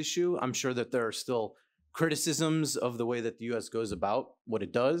sizing of the issue. I'm sure that there are still criticisms of the way that the US goes about what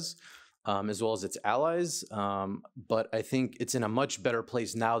it does, as well as its allies. But I think it's in a much better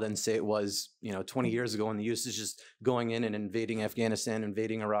place now than, say, it was, you know, 20 years ago when the US is just going in and invading Afghanistan,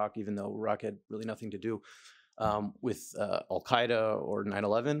 invading Iraq, even though Iraq had really nothing to do with Al-Qaeda or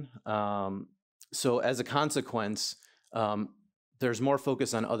 9/11. So as a consequence, there's more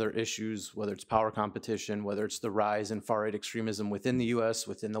focus on other issues, whether it's power competition, whether it's the rise in far-right extremism within the US,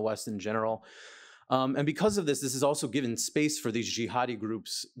 within the West in general. And because of this has also given space for these jihadi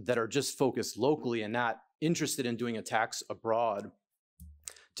groups that are just focused locally and not interested in doing attacks abroad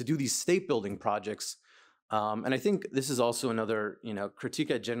to do these state building projects. And I think this is also another,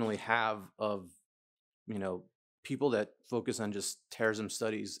 critique I generally have of, people that focus on just terrorism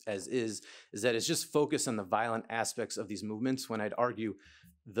studies is that it's just focused on the violent aspects of these movements, when I'd argue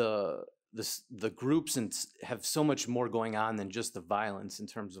the groups have so much more going on than just the violence in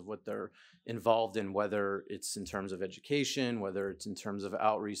terms of what they're involved in, whether it's in terms of education, whether it's in terms of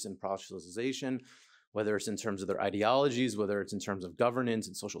outreach and proselytization, whether it's in terms of their ideologies, whether it's in terms of governance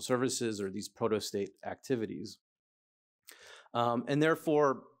and social services or these proto-state activities. And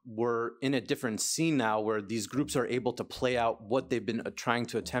therefore, we're in a different scene now where these groups are able to play out what they've been trying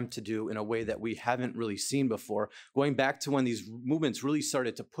to attempt to do in a way that we haven't really seen before, going back to when these movements really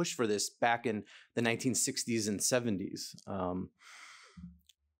started to push for this back in the 1960s and 70s.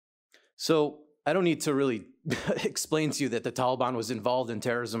 So I don't need to really explain to you that the Taliban was involved in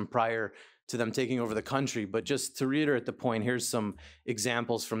terrorism prior to them taking over the country, but just to reiterate the point, here's some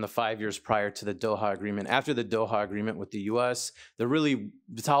examples from the 5 years prior to the Doha Agreement. After the Doha Agreement with the US, the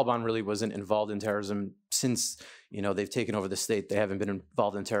Taliban really wasn't involved in terrorism since, they've taken over the state. They haven't been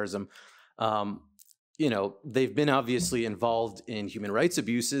involved in terrorism. They've been obviously involved in human rights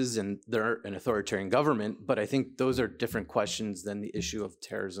abuses, and they're an authoritarian government, but I think those are different questions than the issue of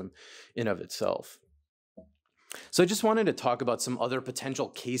terrorism in of itself. So I just wanted to talk about some other potential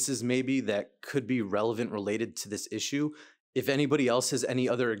cases maybe that could be relevant related to this issue. If anybody else has any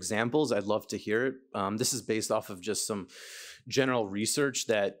other examples, I'd love to hear it. This is based off of just some general research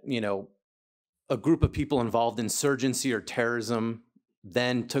that, a group of people involved in insurgency or terrorism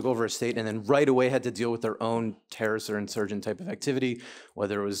then took over a state and then right away had to deal with their own terrorist or insurgent type of activity,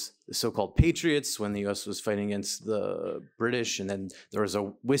 whether it was the so-called Patriots when the US was fighting against the British, and then there was a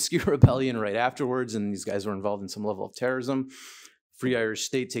whiskey rebellion right afterwards, and these guys were involved in some level of terrorism. Free Irish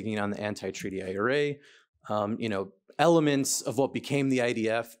State taking on the anti-treaty IRA. Elements of what became the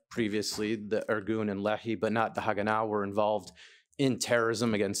IDF previously, the Irgun and Lehi, but not the Haganah, were involved in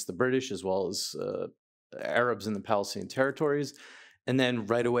terrorism against the British as well as Arabs in the Palestinian territories. And then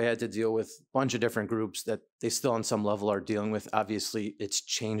right away had to deal with a bunch of different groups that they still on some level are dealing with. Obviously, it's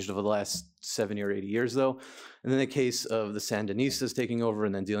changed over the last 70 or 80 years, though. And then the case of the Sandinistas taking over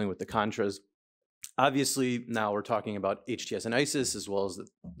and then dealing with the Contras. Obviously, now we're talking about HTS and ISIS as well as the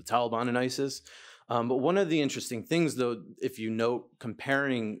Taliban and ISIS. But one of the interesting things, though, if you note,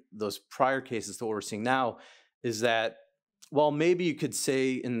 comparing those prior cases to what we're seeing now, is that while maybe you could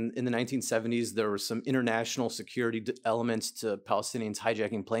say in the 1970s there were some international security elements to Palestinians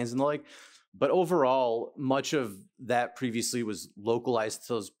hijacking planes and the like, but overall, much of that previously was localized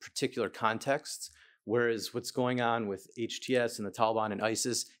to those particular contexts, whereas what's going on with HTS and the Taliban and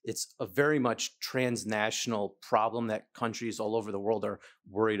ISIS, it's a very much transnational problem that countries all over the world are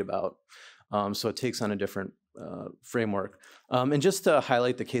worried about. So it takes on a different framework. And just to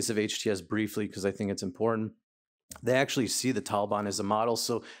highlight the case of HTS briefly, because I think it's important, they actually see the Taliban as a model.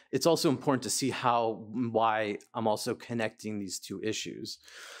 So it's also important to see why I'm also connecting these two issues.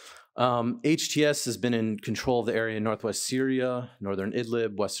 HTS has been in control of the area in northwest Syria, northern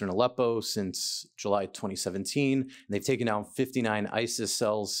Idlib, western Aleppo since July 2017. And they've taken down 59 ISIS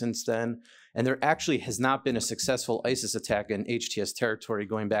cells since then. And there actually has not been a successful ISIS attack in HTS territory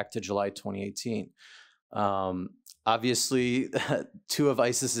going back to July 2018. Obviously, two of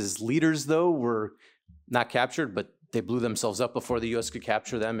ISIS's leaders, though, were not captured, but they blew themselves up before the US could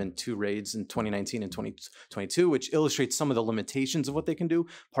capture them in two raids in 2019 and 2022, which illustrates some of the limitations of what they can do.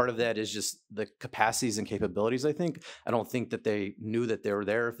 Part of that is just the capacities and capabilities, I think. I don't think that they knew that they were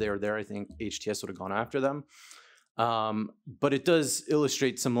there. If they were there, I think HTS would have gone after them. But it does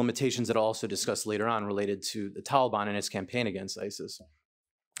illustrate some limitations that I'll also discuss later on related to the Taliban and its campaign against ISIS.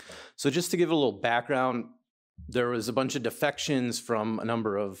 So just to give a little background, there was a bunch of defections from a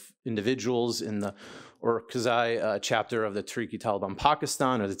number of individuals in the Orakzai chapter of the Tehrik-i-Taliban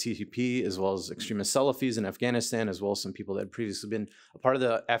Pakistan, or the TTP, as well as extremist Salafis in Afghanistan, as well as some people that had previously been a part of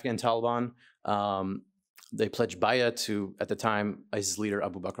the Afghan Taliban. They pledged bay'ah to, at the time, ISIS leader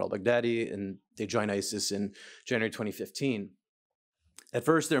Abu Bakr al-Baghdadi, and they joined ISIS in January 2015. At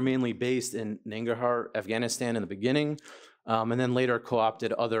first, they're mainly based in Nangarhar, Afghanistan in the beginning, and then later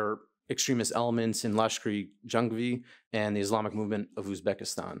co-opted other extremist elements in Lashkar-e-Jhangvi and the Islamic Movement of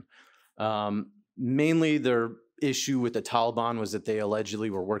Uzbekistan. Mainly their issue with the Taliban was that they allegedly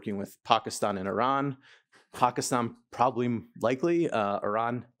were working with Pakistan and Iran. Pakistan probably likely,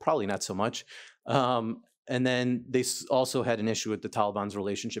 Iran probably not so much. And then they also had an issue with the Taliban's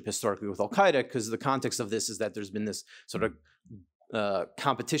relationship historically with al-Qaeda, because the context of this is that there's been this sort of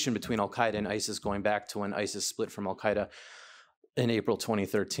competition between al-Qaeda and ISIS going back to when ISIS split from al-Qaeda in April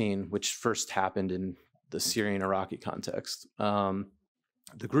 2013, which first happened in the Syrian-Iraqi context.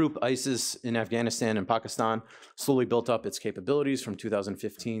 The group ISIS in Afghanistan and Pakistan slowly built up its capabilities from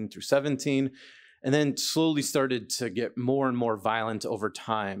 2015 through 17, and then slowly started to get more and more violent over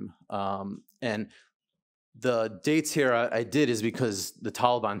time. And the dates here I did is because the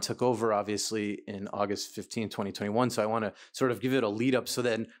Taliban took over, obviously, in August 15, 2021. So I want to sort of give it a lead up so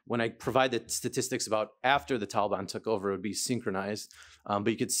then when I provide the statistics about after the Taliban took over, it would be synchronized. But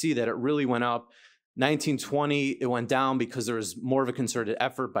you could see that it really went up. 1920, it went down because there was more of a concerted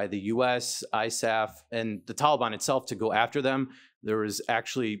effort by the US, ISAF, and the Taliban itself to go after them. There was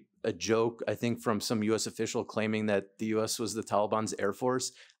actually a joke, I think, from some US official claiming that the US was the Taliban's Air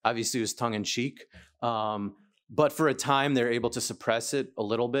Force. Obviously, it was tongue in cheek. But for a time, they're able to suppress it a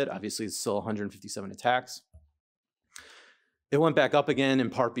little bit. Obviously, it's still 157 attacks. It went back up again, in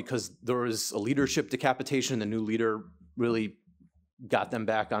part because there was a leadership decapitation. The new leader really got them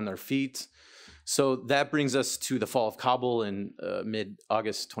back on their feet. So that brings us to the fall of Kabul in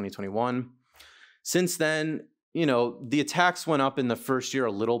mid-August 2021. Since then, you know, the attacks went up in the first year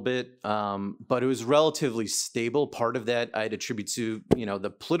a little bit, but it was relatively stable. Part of that I'd attribute to, you know,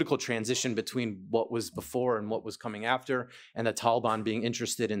 the political transition between what was before and what was coming after, and the Taliban being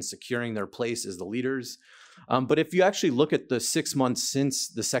interested in securing their place as the leaders. But if you actually look at the 6 months since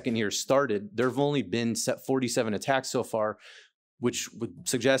the second year started, there have only been 47 attacks so far, which would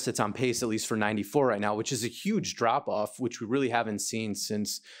suggest it's on pace at least for 94 right now, which is a huge drop-off, which we really haven't seen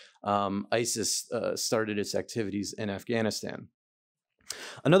since ISIS started its activities in Afghanistan.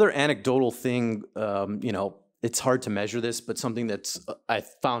 Another anecdotal thing, you know, it's hard to measure this, but something that's I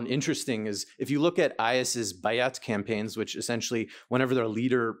found interesting is if you look at IS's bayat campaigns, which essentially whenever their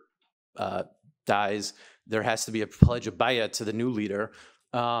leader dies, there has to be a pledge of bayat to the new leader.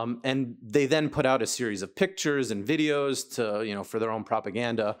 And they then put out a series of pictures and videos to, you know, for their own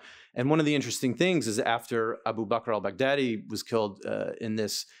propaganda. And one of the interesting things is after Abu Bakr al-Baghdadi was killed in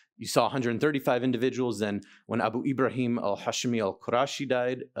this, you saw 135 individuals. Then when Abu Ibrahim al-Hashimi al-Qurashi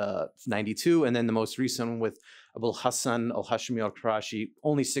died, 92. And then the most recent one with Abu Hassan al-Hashimi al-Qurashi,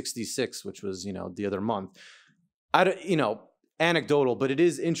 only 66, which was, you know, the other month. You know, anecdotal, but it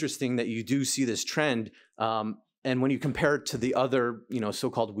is interesting that you do see this trend. And when you compare it to the other, you know,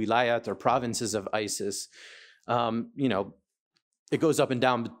 so-called wilayat or provinces of ISIS, you know, it goes up and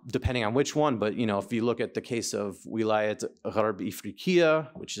down depending on which one. But, you know, if you look at the case of wilayat Gharb Ifriqiya,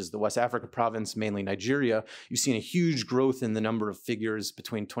 which is the West Africa province, mainly Nigeria, you've seen a huge growth in the number of figures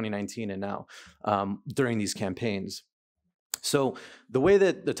between 2019 and now during these campaigns. So the way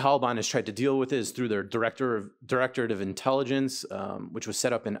that the Taliban has tried to deal with it is through their Directorate of Intelligence, which was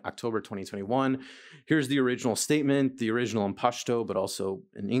set up in October 2021. Here's the original statement, the original in Pashto, but also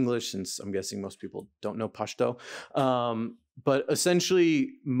in English, since I'm guessing most people don't know Pashto. But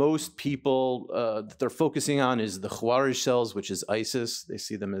essentially, most people that they're focusing on is the Khawarij cells, which is ISIS. They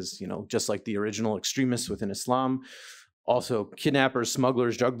see them as, you know, just like the original extremists within Islam. Also, kidnappers,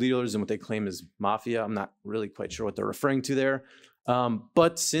 smugglers, drug dealers, and what they claim is mafia. I'm not really quite sure what they're referring to there.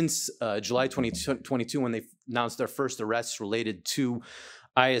 But since July 2022, when they announced their first arrests related to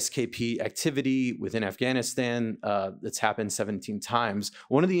ISKP activity within Afghanistan, that's happened 17 times.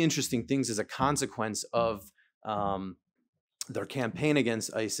 One of the interesting things as a consequence of their campaign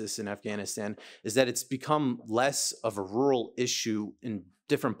against ISIS in Afghanistan is that it's become less of a rural issue in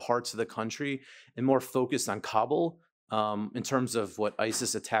different parts of the country and more focused on Kabul. In terms of what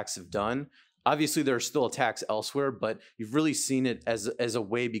ISIS attacks have done. Obviously, there are still attacks elsewhere, but you've really seen it as a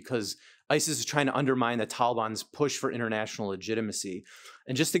way because ISIS is trying to undermine the Taliban's push for international legitimacy.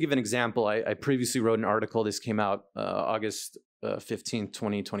 And just to give an example, I previously wrote an article, this came out August 15,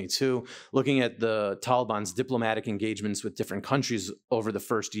 2022, looking at the Taliban's diplomatic engagements with different countries over the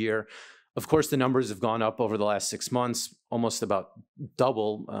first year. Of course, the numbers have gone up over the last 6 months, almost about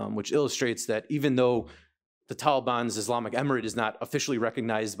double, which illustrates that even though the Taliban's Islamic Emirate is not officially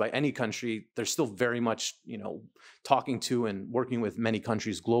recognized by any country, they're still very much, you know, talking to and working with many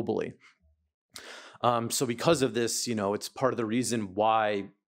countries globally. So because of this, you know, it's part of the reason why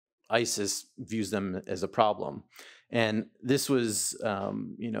ISIS views them as a problem. And this was,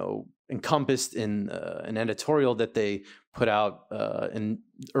 you know, encompassed in an editorial that they put out in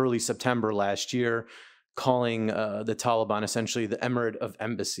early September last year, calling the Taliban essentially the Emirate of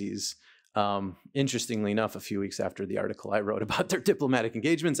Embassies. Interestingly enough, a few weeks after the article I wrote about their diplomatic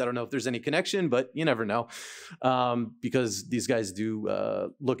engagements. I don't know if there's any connection, but you never know, because these guys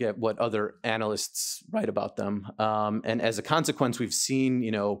do look at what other analysts write about them. And as a consequence, we've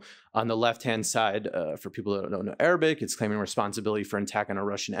seen, on the left-hand side, for people that don't know Arabic, it's claiming responsibility for an attack on a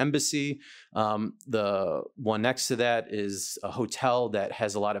Russian embassy. The one next to that is a hotel that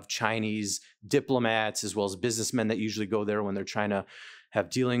has a lot of Chinese diplomats as well as businessmen that usually go there when they're trying to have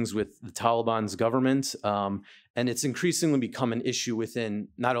dealings with the Taliban's government. And it's increasingly become an issue within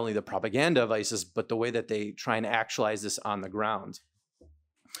not only the propaganda of ISIS, but the way that they try and actualize this on the ground.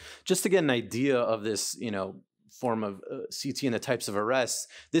 Just to get an idea of this, form of CT and the types of arrests,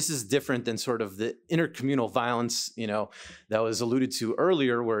 this is different than sort of the intercommunal violence, that was alluded to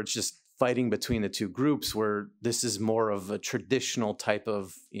earlier, where it's just fighting between the two groups, where this is more of a traditional type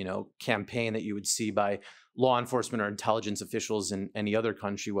of, campaign that you would see by law enforcement or intelligence officials in any other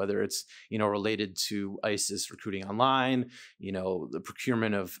country, whether it's, related to ISIS recruiting online, the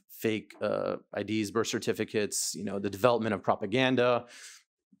procurement of fake IDs, birth certificates, the development of propaganda,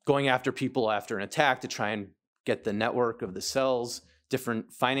 going after people after an attack to try and get the network of the cells,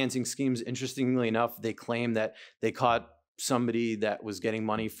 different financing schemes. Interestingly enough, they claim that they caught somebody that was getting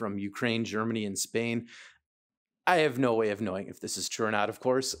money from Ukraine, Germany, and Spain. I have no way of knowing if this is true or not, of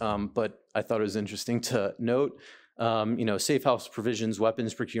course, but I thought it was interesting to note, safe house provisions,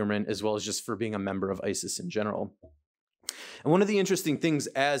 weapons procurement, as well as just for being a member of ISIS in general. And one of the interesting things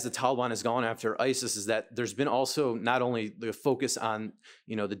as the Taliban has gone after ISIS is that there's been also not only the focus on,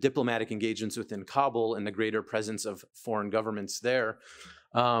 the diplomatic engagements within Kabul and the greater presence of foreign governments there,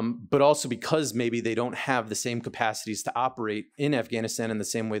 but also because maybe they don't have the same capacities to operate in Afghanistan in the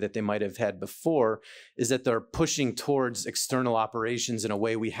same way that they might have had before, is that they're pushing towards external operations in a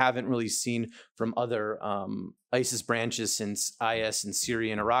way we haven't really seen from other ISIS branches since IS in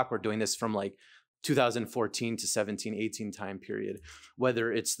Syria and Iraq. We're doing this from like 2014 to 17, 18 time period,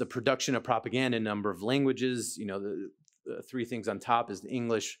 whether it's the production of propaganda in a number of languages, the three things on top is the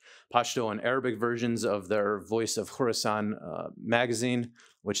English, Pashto, and Arabic versions of their Voice of Khorasan magazine,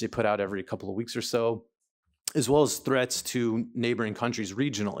 which they put out every couple of weeks or so, as well as threats to neighboring countries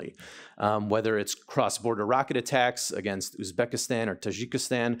regionally, whether it's cross-border rocket attacks against Uzbekistan or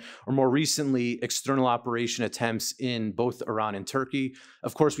Tajikistan, or more recently, external operation attempts in both Iran and Turkey.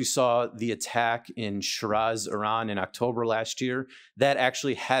 Of course, we saw the attack in Shiraz, Iran in October last year. That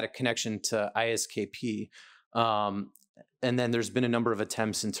actually had a connection to ISKP. And then there's been a number of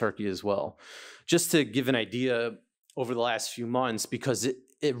attempts in Turkey as well. Just to give an idea over the last few months, because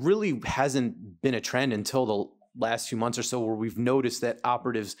it really hasn't been a trend until the last few months or so where we've noticed that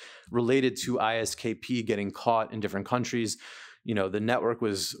operatives related to ISKP getting caught in different countries. The network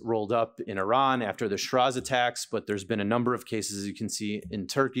was rolled up in Iran after the Shiraz attacks, but there's been a number of cases, as you can see, in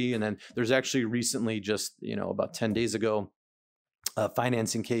Turkey. And then there's actually recently, just about 10 days ago, a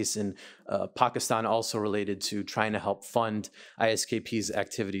financing case in Pakistan also related to trying to help fund ISKP's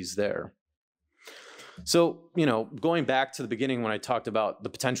activities there. So, going back to the beginning when I talked about the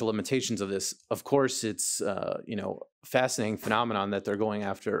potential limitations of this, of course, it's, fascinating phenomenon that they're going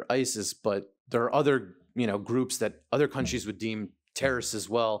after ISIS, but there are other, groups that other countries would deem terrorists as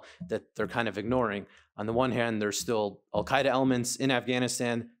well that they're kind of ignoring. On the one hand, there's still al-Qaeda elements in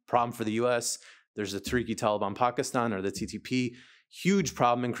Afghanistan, problem for the US. There's the Tehrik-i-Taliban Pakistan, or the TTP, huge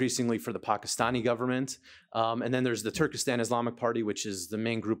problem increasingly for the Pakistani government. And then there's the Turkestan Islamic Party, which is the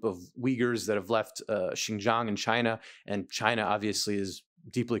main group of Uyghurs that have left Xinjiang in China. And China obviously is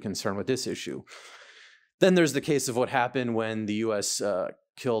deeply concerned with this issue. Then there's the case of what happened when the US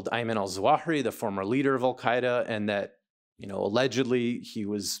killed Ayman al-Zawahiri, the former leader of al-Qaeda, and that, allegedly he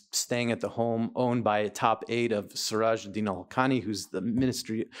was staying at the home owned by a top aide of Siraj ad-Din al-Haqqani, who's the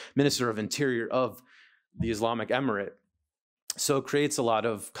Minister of Interior of the Islamic Emirate. So it creates a lot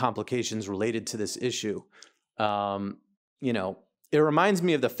of complications related to this issue. It reminds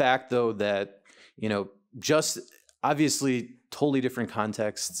me of the fact, though, that, just obviously totally different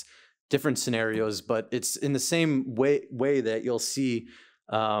contexts, different scenarios, but it's in the same way that you'll see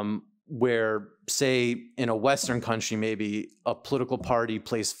where, say, in a Western country, maybe a political party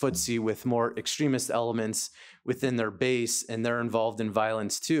plays footsie with more extremist elements within their base and they're involved in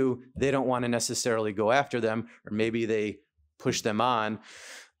violence too. They don't want to necessarily go after them, or maybe they push them on,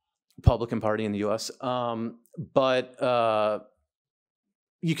 Republican Party in the US. But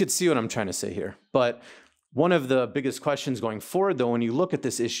you could see what I'm trying to say here. But one of the biggest questions going forward, though, when you look at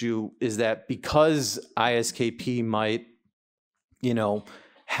this issue, is that because ISKP might,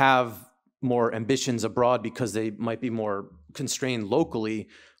 have more ambitions abroad because they might be more constrained locally,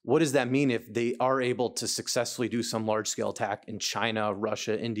 what does that mean if they are able to successfully do some large-scale attack in China,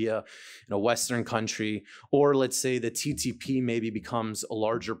 Russia, India, in a Western country? Or let's say the TTP maybe becomes a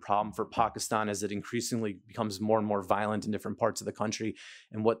larger problem for Pakistan as it increasingly becomes more and more violent in different parts of the country.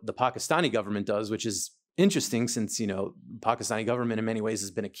 And what the Pakistani government does, which is interesting since, you know, Pakistani government in many ways has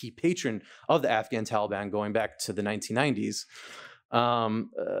been a key patron of the Afghan Taliban going back to the 1990s.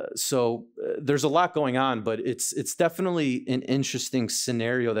 There's a lot going on, but it's definitely an interesting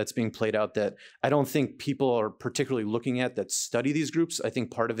scenario that's being played out that I don't think people are particularly looking at that study these groups. I think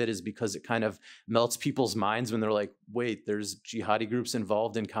part of it is because it kind of melts people's minds when they're like, wait, there's jihadi groups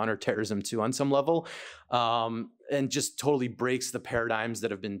involved in counterterrorism too on some level, and just totally breaks the paradigms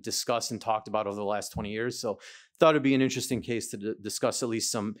that have been discussed and talked about over the last 20 years. So thought it'd be an interesting case to discuss at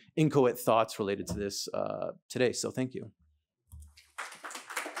least some inchoate thoughts related to this today. So thank you.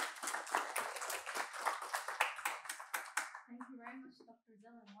 Thank you very much, Dr.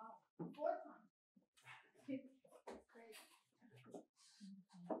 Zelin. Wow, 4 times. Great.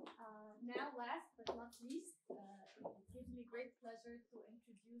 Now, last but not least, it gives me great pleasure to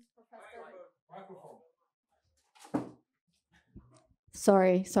introduce Professor. Microphone.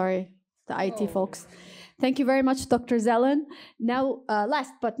 Sorry, the IT folks. Thank you very much, Dr. Zelin. Now,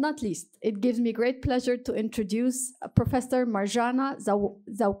 last but not least, it gives me great pleasure to introduce Professor Marzena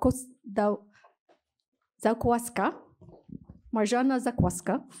Zakowska. Marzena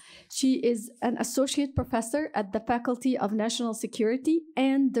Zakowska. She is an associate professor at the Faculty of National Security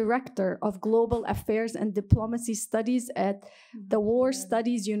and director of Global Affairs and Diplomacy Studies at the War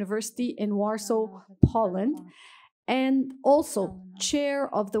Studies University in Warsaw, Poland, and also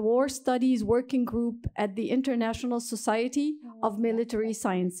chair of the War Studies Working Group at the International Society of Military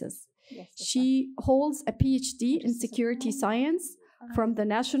Sciences. She holds a PhD in security science from the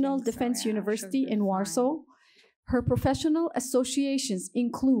National Defense University in Warsaw. Her professional associations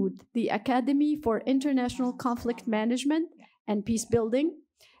include the Academy for International Conflict Management and Peacebuilding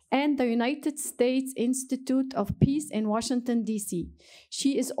and the United States Institute of Peace in Washington, D.C.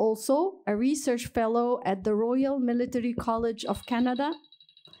 She is also a research fellow at the Royal Military College of Canada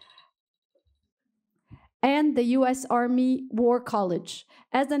and the U.S. Army War College.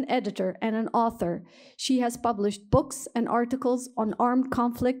 As an editor and an author, she has published books and articles on armed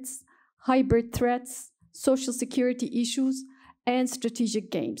conflicts, hybrid threats, social security issues, and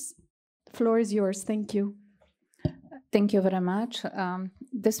strategic games. The floor is yours. Thank you. Thank you very much.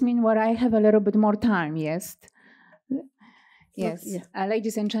 This means where I have a little bit more time, yes? Yes. Yeah.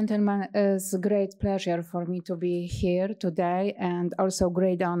 Ladies and gentlemen, it's a great pleasure for me to be here today and also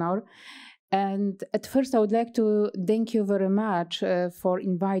great honor. And at first, I would like to thank you very much for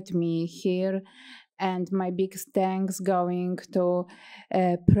inviting me here. And my big thanks going to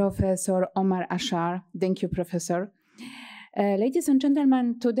Professor Omar Ashar. Thank you, Professor. Ladies and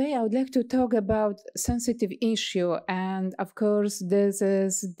gentlemen, today I would like to talk about sensitive issue. And of course, this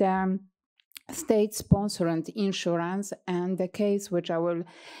is the state-sponsored insurance and the case which I will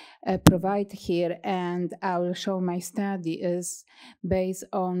provide here and I will show my study is based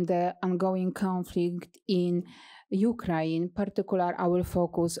on the ongoing conflict in Ukraine. In particular, I will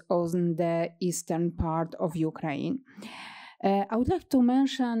focus on the eastern part of Ukraine. I would like to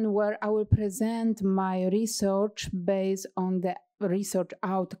mention where I will present my research based on the research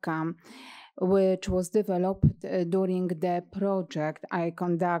outcome which was developed during the project I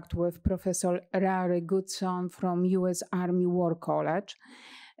conduct with Professor Larry Goodson from U.S. Army War College.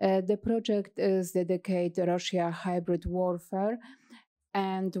 The project is dedicated to Russia hybrid warfare.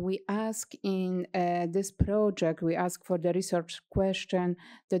 And we ask in this project, we ask for the research question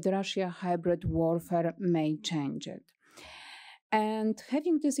that Russia hybrid warfare may change it. And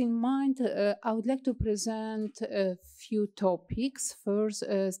having this in mind, I would like to present a few topics. First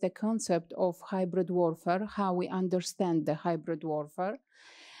is the concept of hybrid warfare, how we understand the hybrid warfare.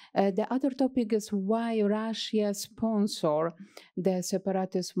 The other topic is why Russia sponsors the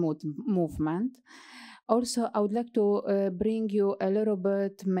separatist movement. Also, I would like to bring you a little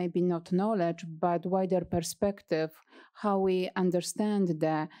bit, maybe not knowledge, but wider perspective, how we understand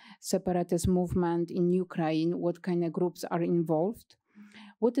the separatist movement in Ukraine, what kind of groups are involved,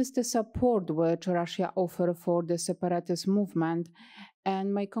 what is the support which Russia offers for the separatist movement,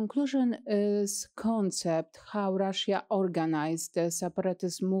 and my conclusion is concept, how Russia organized the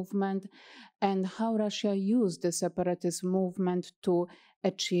separatist movement and how Russia used the separatist movement to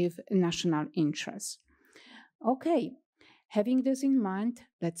achieve national interests. Okay, having this in mind,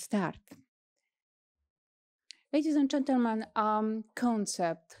 let's start. Ladies and gentlemen,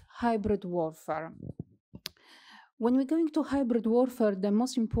 concept, hybrid warfare. When we're going to hybrid warfare, the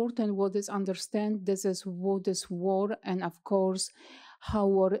most important what is understand this is what is war, and of course, how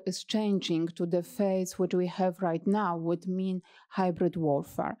war is changing to the phase which we have right now would mean hybrid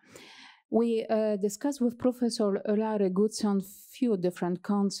warfare. We discussed with Professor Larry Goodson few different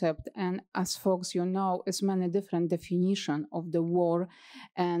concepts, and as folks you know, is many different definition of the war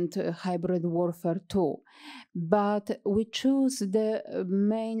and hybrid warfare too. But we choose the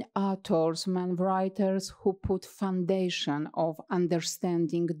main authors, main writers who put foundation of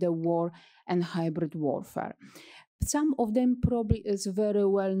understanding the war and hybrid warfare. Some of them probably is very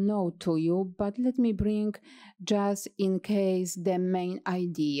well known to you, but let me bring just in case the main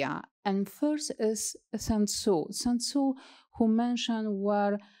idea. And first is Sun Tzu. Sun Tzu, who mentioned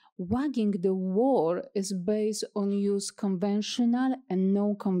where waging the war is based on use conventional and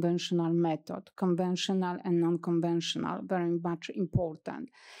non-conventional method. Conventional and non-conventional, very much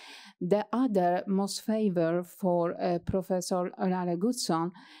important. The other most favor for Professor Larry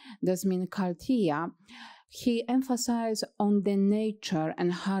Goodson, this means Kaltia. He emphasized on the nature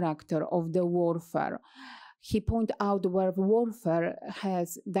and character of the warfare. He pointed out where warfare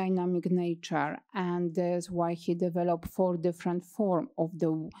has dynamic nature, and that's why he developed 4 different forms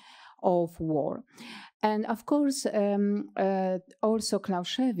of war. And of course, also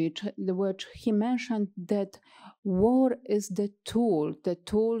Clausewitz, which he mentioned that war is the tool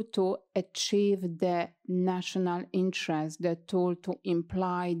to achieve the national interest, the tool to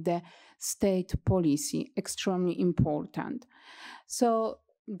imply the state policy, extremely important. So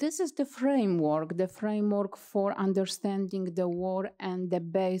this is the framework for understanding the war and the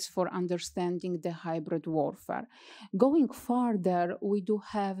base for understanding the hybrid warfare. Going further, we do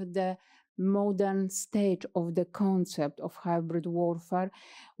have the modern stage of the concept of hybrid warfare,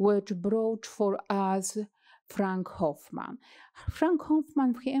 which brought for us Frank Hoffman. Frank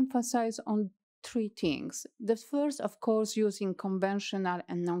Hoffman, he emphasized on 3 things. The first, of course, using conventional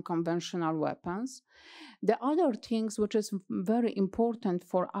and non-conventional weapons. The other things, which is very important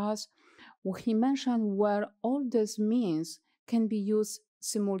for us, he mentioned where all these means can be used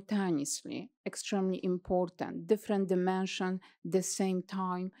simultaneously, extremely important, different dimension, the same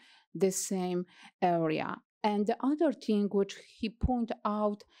time, the same area. And the other thing which he pointed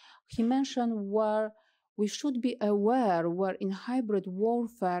out, he mentioned where we should be aware where in hybrid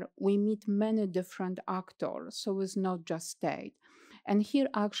warfare we meet many different actors, so it's not just state. And here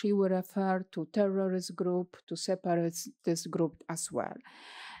actually we refer to terrorist group, to separatist group as well.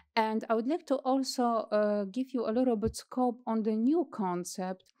 And I would like to also give you a little bit scope on the new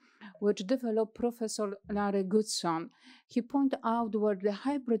concept which developed Professor Larry Goodson. He pointed out where the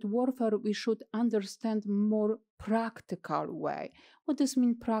hybrid warfare we should understand more practical way. What does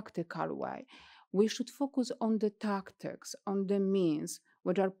mean practical way? We should focus on the tactics, on the means,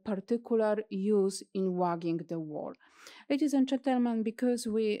 which are particular use in waging the war. Ladies and gentlemen, because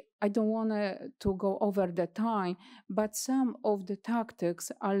I don't want to go over the time, but some of the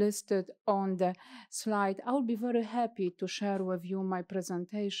tactics are listed on the slide. I will be very happy to share with you my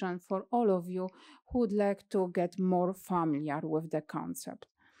presentation for all of you who would like to get more familiar with the concept.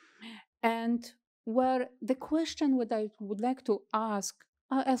 And where the question what I would like to ask,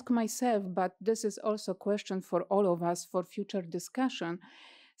 I'll ask myself, but this is also a question for all of us for future discussion.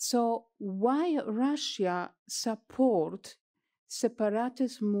 So why Russia support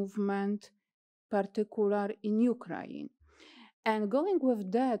separatist movement, particular in Ukraine? And going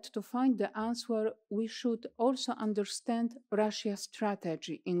with that to find the answer, we should also understand Russia's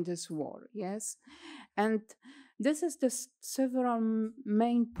strategy in this war, yes? And this is the several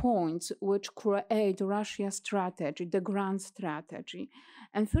main points which create Russia's strategy, the grand strategy.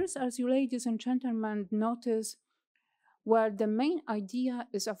 And first, as you ladies and gentlemen notice, where the main idea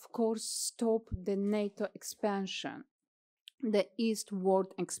is, of course, stop the NATO expansion, the eastward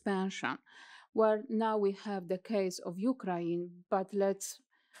expansion, where now we have the case of Ukraine, but let's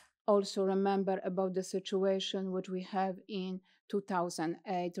also remember about the situation which we have in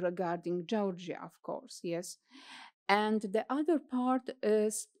 2008 regarding Georgia, of course, yes. And the other part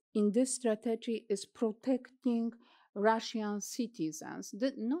is in this strategy is protecting Russian citizens,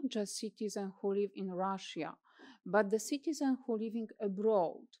 not just citizens who live in Russia, but the citizens who are living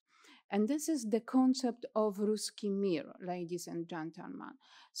abroad. And this is the concept of Ruski Mir, ladies and gentlemen.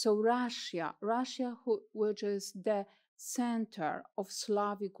 So Russia, which is the center of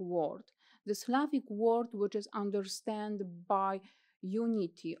Slavic world, the Slavic world which is understood by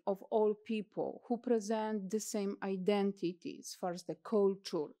unity of all people who present the same identities, first the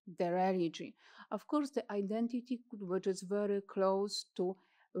culture, the religion. Of course, the identity which is very close to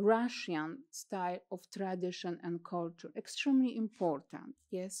Russian style of tradition and culture, extremely important,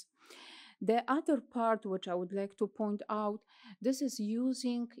 yes. The other part which I would like to point out, this is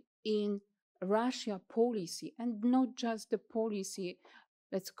using in Russia policy, and not just the policy,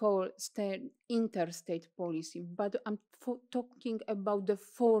 let's call interstate policy, but I'm talking about the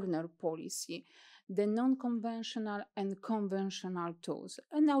foreign policy, the non-conventional and conventional tools.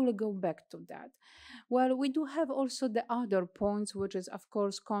 And I will go back to that. Well, we do have also the other points, which is, of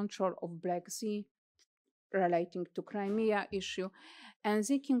course, control of Black Sea, relating to Crimea issue, and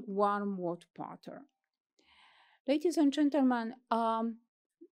seeking warm water pattern. Ladies and gentlemen,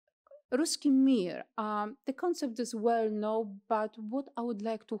 Ruski Mir, the concept is well known, but what I would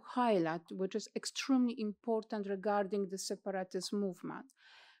like to highlight, which is extremely important regarding the separatist movement.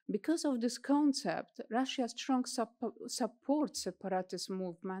 Because of this concept, Russia strong supports separatist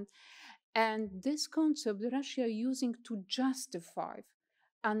movement, and this concept Russia using to justify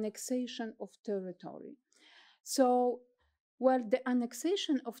annexation of territory. So, well, the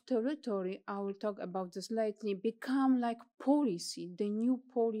annexation of territory, I will talk about this lately, become like policy, the new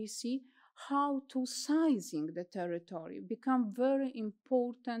policy, how to sizing the territory, become very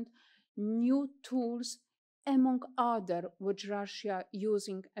important new tools, among other, which Russia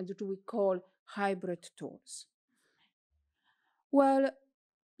using and what we call hybrid tools. Well,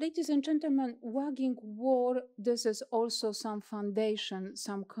 ladies and gentlemen, waging war, this is also some foundation,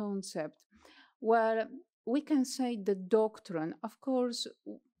 some concept. Well, we can say the doctrine. Of course,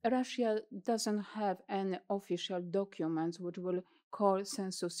 Russia doesn't have any official documents which will call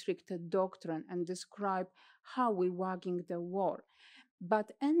sensu stricto doctrine and describe how we waging the war.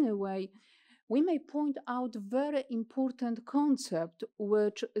 But anyway, we may point out very important concept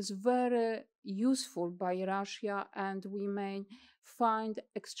which is very useful by Russia, and we may find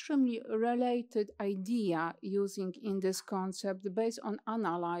extremely related idea using in this concept based on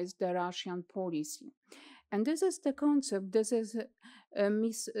analyze the Russian policy. And this is the concept, this is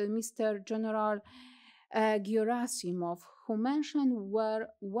Mr. General Gerasimov, who mentioned where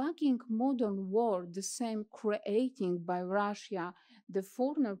waging modern war, the same creating by Russia, the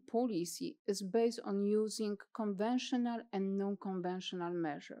foreign policy is based on using conventional and non-conventional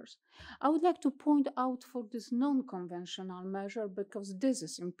measures. I would like to point out for this non-conventional measure because this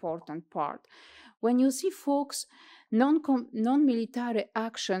is important part. When you see folks non-military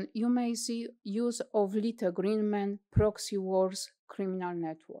action, you may see use of lit agreement, proxy wars, criminal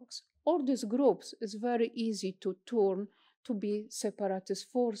networks. All these groups is very easy to turn to be separatist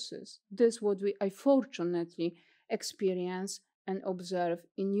forces. This is what I fortunately experience and observe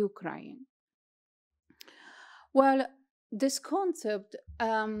in Ukraine. Well, this concept,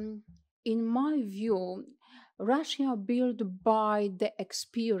 in my view, Russia built by the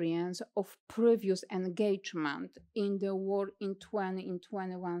experience of previous engagement in the war in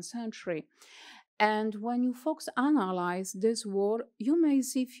 21st century. And when you folks analyze this war, you may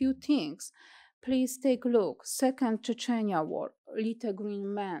see few things. Please take a look. Second Chechnya War, Little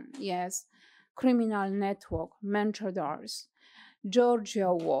Green Man, yes, criminal network, Menchadars,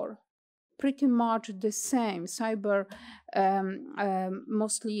 Georgia War, pretty much the same, cyber,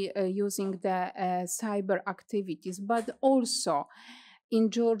 mostly using the cyber activities, but also in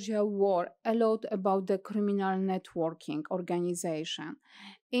Georgia War, a lot about the criminal networking organization.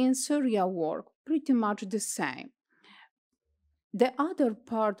 In Syria War, pretty much the same. The other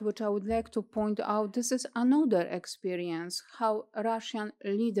part which I would like to point out, this is another experience, how Russian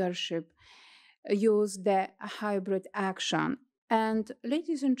leadership used the hybrid action. And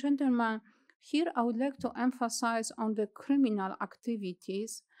ladies and gentlemen, here I would like to emphasize on the criminal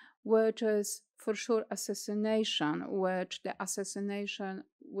activities, which is for sure assassination, which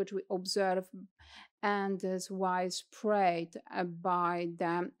we observe and is widespread by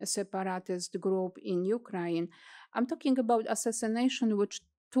the separatist group in Ukraine. I'm talking about assassination which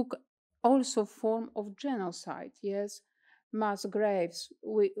took also form of genocide, yes, mass graves.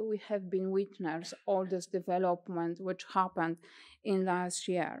 We have been witness all this development which happened in last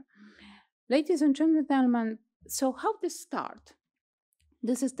year. Ladies and gentlemen, so how this start?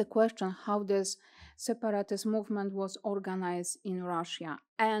 This is the question, how this separatist movement was organized in Russia.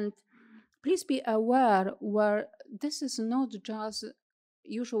 And please be aware where this is not just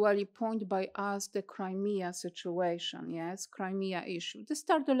usually pointed by us the Crimea situation, yes, Crimea issue. This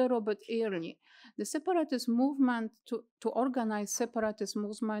started a little bit early. The separatist movement, to organize separatist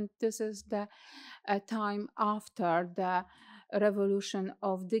movement, this is the time after the Revolution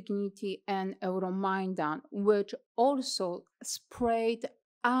of Dignity and Euromaidan, which also spread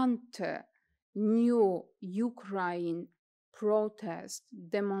anti-new Ukraine protest,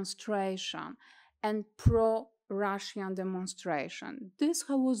 demonstration, and pro-Russian demonstration. This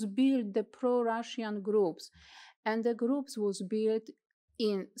was built, the pro-Russian groups, and the groups was built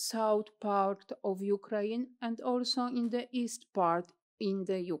in south part of Ukraine and also in the east part in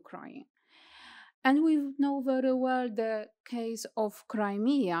the Ukraine. And we know very well the case of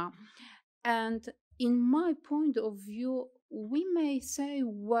Crimea. And in my point of view, we may say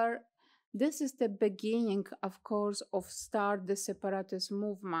where this is the beginning, of course, of start the separatist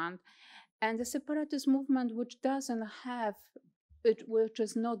movement. And the separatist movement which doesn't have, which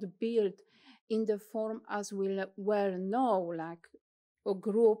is not built in the form as we well know, like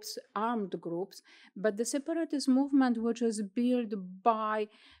groups, armed groups, but the separatist movement which is built by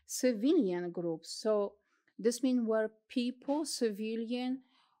civilian groups. So this means where people, civilian,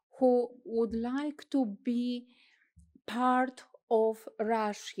 who would like to be part of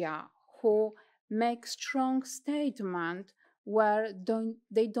Russia, who make strong statement where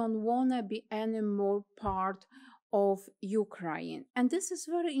they don't want to be any more part of Ukraine. And this is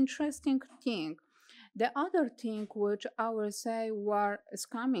very interesting thing. The other thing which I will say is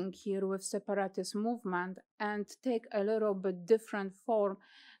coming here with separatist movement and take a little bit different form,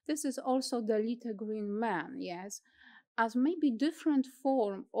 this is also the Little Green Man, yes, as maybe different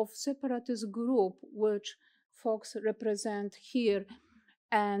form of separatist group which folks represent here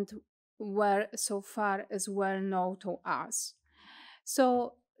and were so far as well known to us.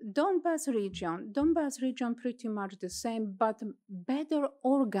 So Donbas region pretty much the same, but better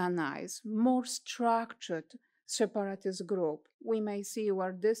organized, more structured separatist group. We may see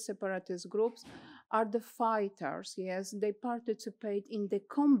where these separatist groups are the fighters, yes, they participate in the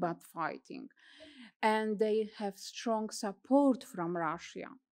combat fighting and they have strong support from Russia.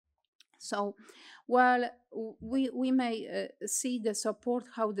 So, well, we may see the support,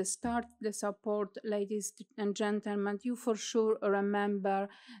 how they start the support, ladies and gentlemen. You for sure remember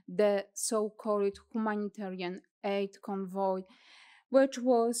the so-called humanitarian aid convoy, which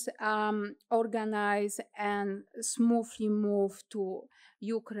was organized and smoothly moved to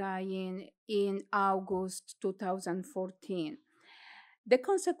Ukraine in August 2014. The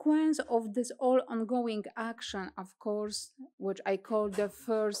consequence of this all ongoing action, of course, which I call the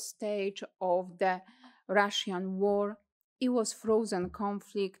first stage of the Russian war, it was frozen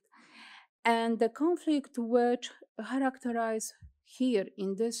conflict. And the conflict which characterized here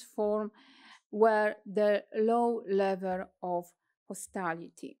in this form were the low level of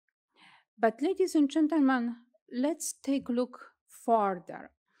hostility. But ladies and gentlemen, let's take a look further.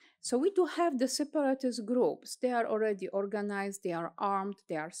 So we do have the separatist groups. They are already organized, they are armed,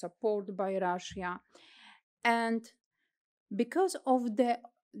 they are supported by Russia. And because of the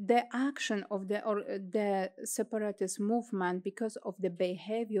action of the separatist movement, because of the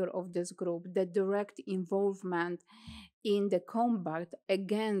behavior of this group, the direct involvement in the combat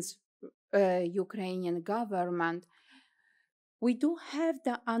against Ukrainian government, we do have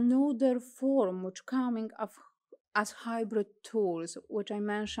another form which coming of as hybrid tools, which I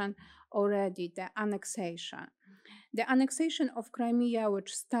mentioned already, the annexation. The annexation of Crimea,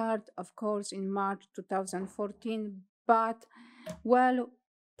 which started, of course, in March 2014, but well,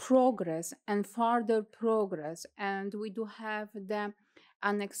 progress and further progress, and we do have the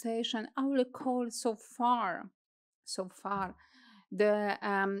annexation, I will call so far, the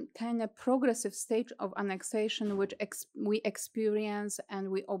kind of progressive stage of annexation which we experience and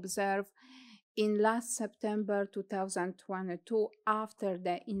we observe in last September 2022, after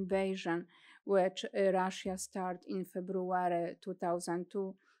the invasion which Russia started in February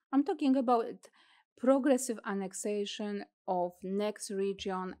 2002. I'm talking about progressive annexation of next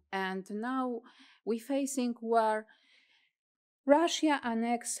region, and now we're facing where Russia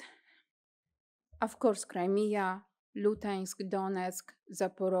annexed, of course, Crimea, Luhansk, Donetsk,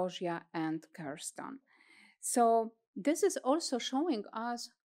 Zaporozhye, and Kherson. So this is also showing us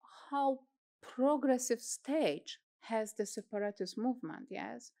how progressive stage has the separatist movement,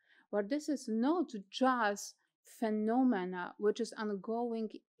 yes, where this is not just phenomena which is ongoing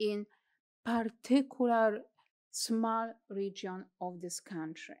in particular small region of this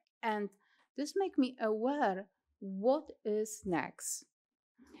country. And this makes me aware what is next.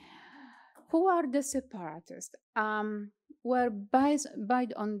 Who are the separatists? Well, based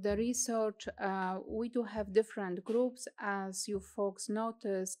on the research, we do have different groups. As you folks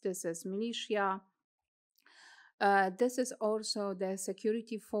noticed, this is militia. This is also the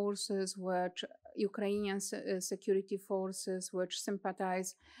security forces, which Ukrainian security forces, which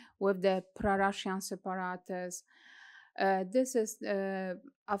sympathize with the pro-Russian separatists. This is,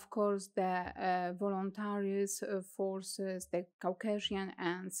 of course, the voluntarist forces, the Caucasian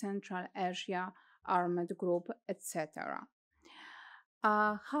and Central Asia armed group, etc.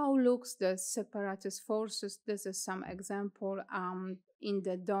 How looks the separatist forces? This is some example in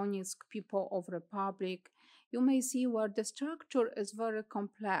the Donetsk People of Republic. You may see where the structure is very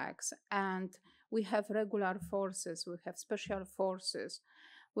complex, and we have regular forces, we have special forces,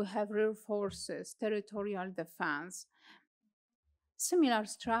 we have rear forces, territorial defense. Similar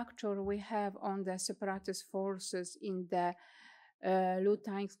structure we have on the separatist forces in the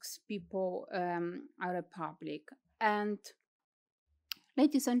Luhansk People Republic. And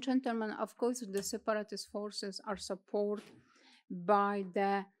ladies and gentlemen, of course, the separatist forces are supported by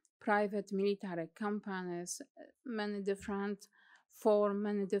the private military companies, many different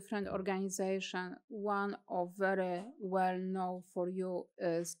organizations. One of very well known for you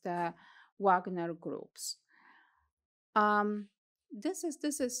is the Wagner groups. This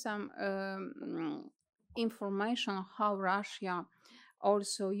is some information how Russia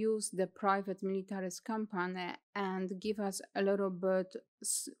also use the private military company and give us a little bit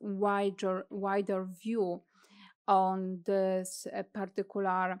wider view on this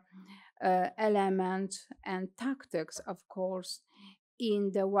particular element and tactics, of course,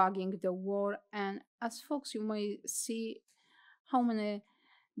 in the waging the war. And as folks, you may see how many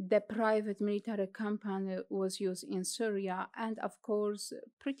the private military company was used in Syria, and of course,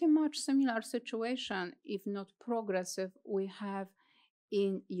 pretty much similar situation, if not progressive, we have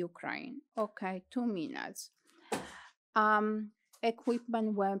in Ukraine. Okay, 2 minutes.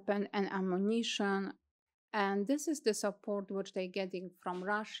 Equipment, weapon, and ammunition, and this is the support which they're getting from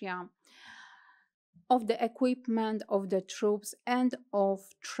Russia, of the equipment, of the troops, and of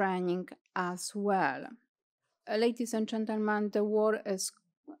training as well. Ladies and gentlemen, the war is,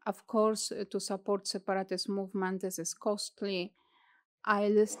 of course, to support separatist movement. This is costly. I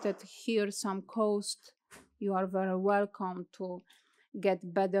listed here some cost. You are very welcome to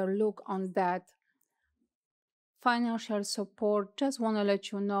get better look on that. Financial support, just want to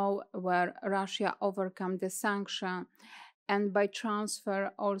let you know where Russia overcome the sanction, and by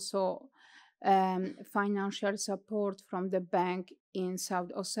transfer also financial support from the bank in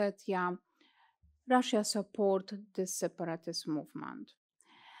South Ossetia. Russia support this separatist movement.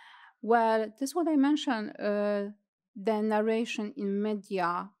 Well, this is what I mentioned, the narration in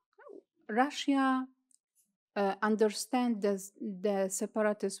media. Russia understand the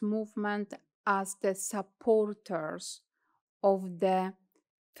separatist movement as the supporters of the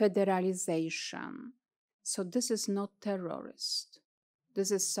federalization. So this is not terrorist.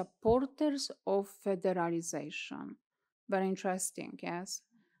 This is supporters of federalization. Very interesting, yes?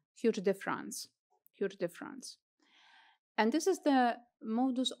 Huge difference. And this is the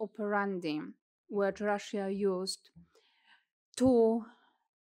modus operandi which Russia used to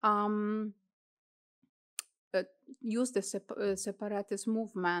use the separatist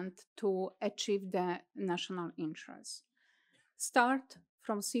movement to achieve the national interest. Start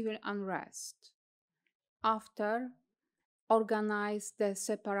from civil unrest. After, organize the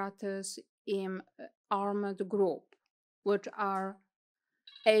separatists in armed group, which are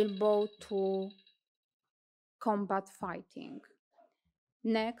able to combat fighting.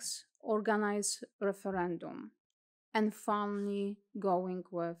 Next, organize referendum, and finally going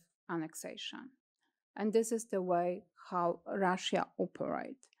with annexation. And this is the way how Russia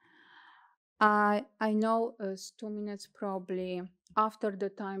operates. I know it's 2 minutes probably after the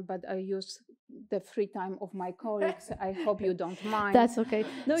time, but I use the free time of my colleagues. I hope you don't mind. That's okay.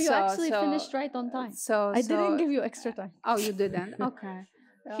 No, you actually finished right on time. I didn't give you extra time. Oh, you didn't? Okay.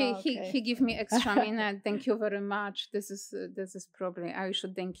 He gave me extra minute. Thank you very much. This is probably I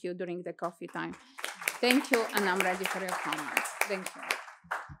should thank you during the coffee time. Thank you, and I'm ready for your comments. Thank you.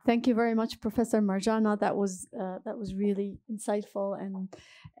 Thank you very much, Professor Marzena. That was really insightful,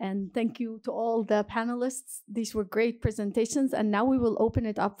 and thank you to all the panelists. These were great presentations, and now we will open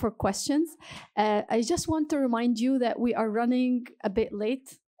it up for questions. I just want to remind you that we are running a bit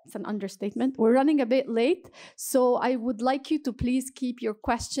late. It's an understatement. We're running a bit late, so I would like you to please keep your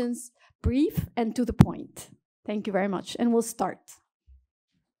questions brief and to the point. Thank you very much, and we'll start.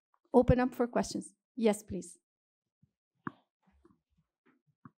 Open up for questions. Yes, please.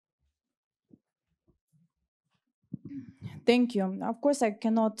 Thank you. Of course, I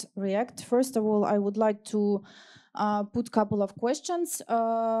cannot react. First of all, I would like to put a couple of questions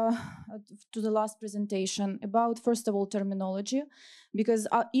to the last presentation about, first of all, terminology. Because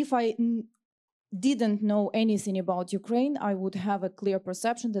if I didn't know anything about Ukraine, I would have a clear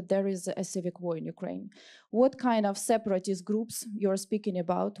perception that there is a civic war in Ukraine. What kind of separatist groups you're speaking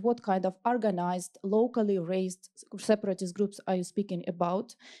about? What kind of organized, locally raised separatist groups are you speaking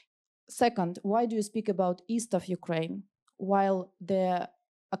about? Second, why do you speak about east of Ukraine, while the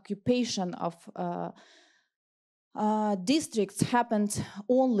occupation of districts happened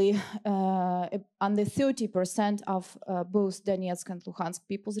only under 30% of both Donetsk and Luhansk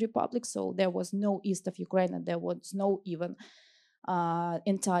People's Republic. So there was no east of Ukraine, and there was no even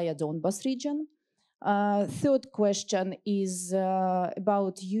entire Donbas region. Third question is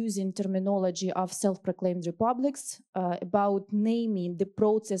about using terminology of self-proclaimed republics, about naming the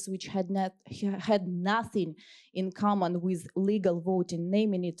process which had nothing in common with legal voting,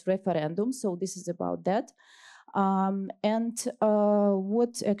 naming it referendum. So this is about that. And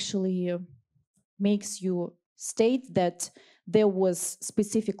what actually makes you state that there was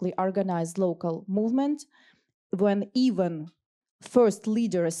specifically organized local movement when even first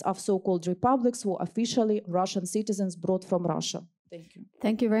leaders of so-called republics were officially Russian citizens brought from Russia? Thank you.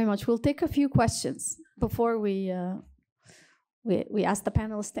 Thank you very much. We'll take a few questions before we ask the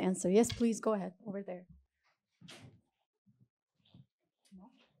panelists to answer. Yes, please go ahead over there.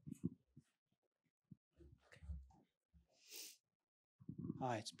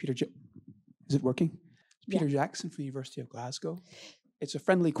 Hi, it's Peter. Is it working? It's Peter Jackson from the University of Glasgow. It's a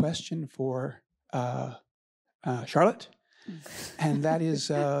friendly question for Charlotte, and that is,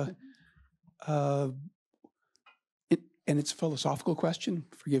 and it's a philosophical question.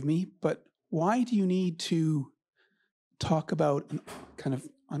 Forgive me, but why do you need to talk about kind of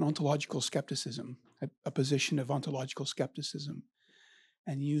an ontological skepticism, a position of ontological skepticism,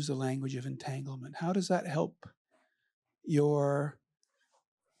 and use the language of entanglement? How does that help your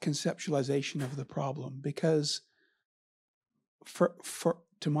conceptualization of the problem? Because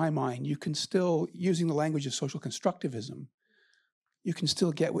to my mind, you can still, using the language of social constructivism, you can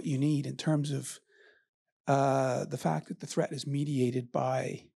still get what you need in terms of the fact that the threat is mediated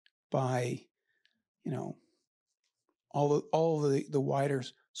by you know, all the wider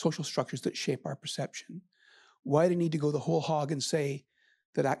social structures that shape our perception. Why do you need to go the whole hog and say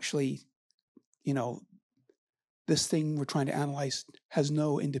that actually, you know, this thing we're trying to analyze has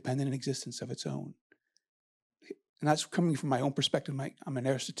no independent existence of its own? And that's coming from my own perspective. I'm an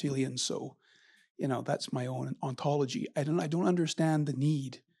Aristotelian, so, you know, that's my own ontology. I don't understand the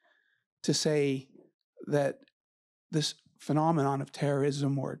need to say that this phenomenon of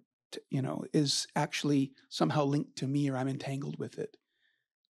terrorism or, you know, is actually somehow linked to me or I'm entangled with it.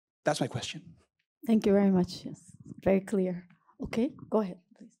 That's my question. Thank you very much. Yes, very clear. Okay, go ahead,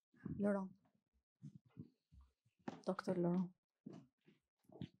 please. Laurent. Dr. Laurent.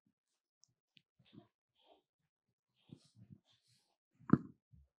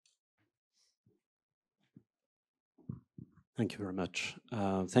 Thank you very much.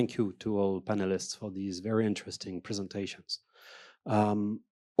 Thank you to all panelists for these very interesting presentations.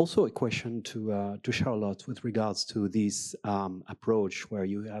 Also a question to Charlotte with regards to this approach where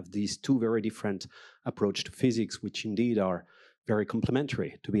you have these two very different approaches to physics, which indeed are very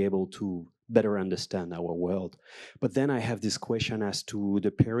complementary to be able to better understand our world. But then I have this question as to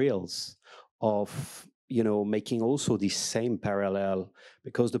the perils of, you know, making also this same parallel,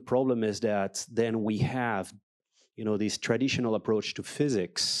 because the problem is that then we have, you know, this traditional approach to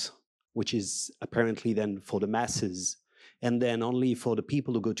physics, which is apparently then for the masses, and then only for the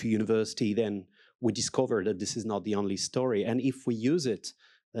people who go to university, then we discover that this is not the only story. And if we use it,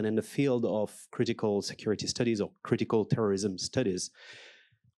 then in the field of critical security studies or critical terrorism studies,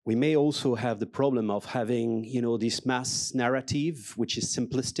 we may also have the problem of having, you know, this mass narrative, which is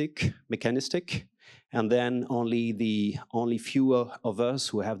simplistic, mechanistic, and then only few of us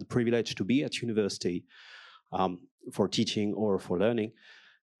who have the privilege to be at university for teaching or for learning,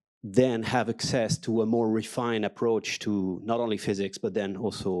 then have access to a more refined approach to not only physics, but then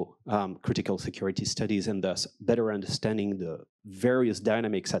also critical security studies, and thus better understanding the various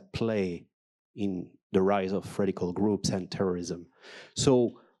dynamics at play in the rise of radical groups and terrorism.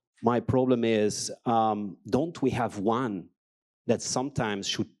 So my problem is, don't we have one that sometimes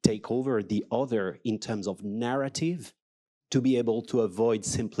should take over the other in terms of narrative to be able to avoid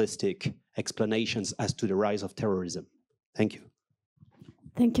simplistic explanations as to the rise of terrorism? Thank you.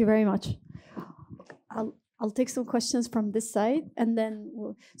 Thank you very much. I'll take some questions from this side, and then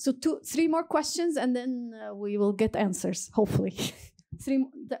three more questions, and then we will get answers, hopefully.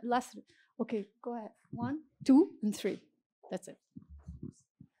 Last. Okay, go ahead. 1, 2, and 3. That's it.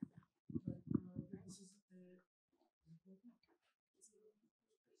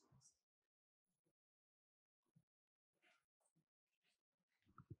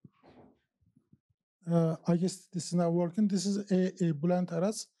 I guess this is now working. This is a Bülent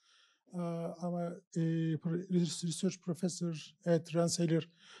Aras. I'm a research professor at Rensselaer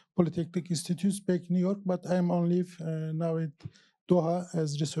Polytechnic Institute back in New York, but I'm on leave now at Doha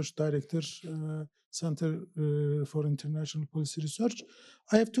as research director, Center for International Policy Research.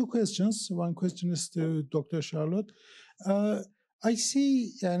 I have two questions. One question is to Dr. Charlotte. I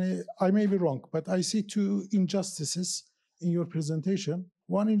see, and I may be wrong, but I see two injustices in your presentation.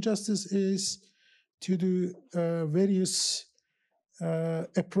 One injustice is to the various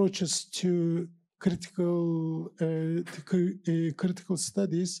approaches to critical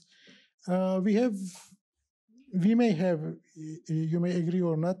studies. We may have, you may agree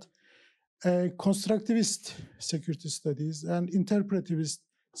or not, constructivist security studies and interpretivist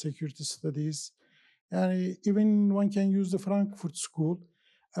security studies. And even one can use the Frankfurt School.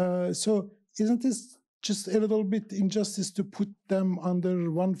 So isn't this just a little bit injustice to put them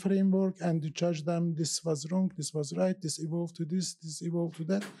under one framework and to judge them, this was wrong, this was right, this evolved to this evolved to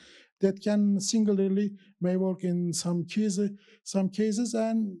that? That can singularly may work in some cases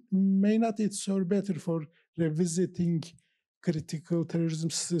and may not it's so better for revisiting critical terrorism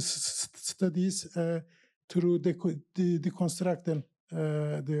studies through deconstructing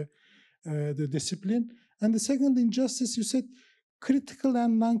the discipline. And the second injustice, you said critical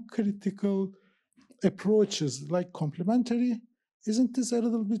and non-critical approaches like complementary. Isn't this a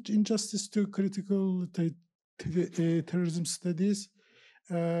little bit injustice to critical terrorism studies?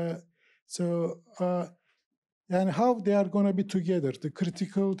 And how they are going to be together? The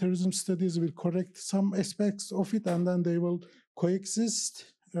critical terrorism studies will correct some aspects of it, and then they will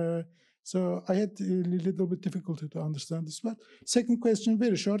coexist. So I had a little bit difficulty to understand this one. Second question,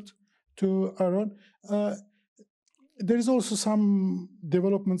 very short, to Aaron. There is also some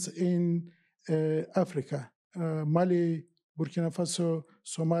developments in Africa, Mali, Burkina Faso,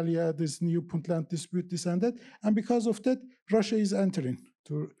 Somalia, this new Puntland dispute, this and that. And because of that, Russia is entering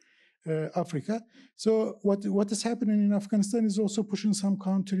to Africa. So what is happening in Afghanistan is also pushing some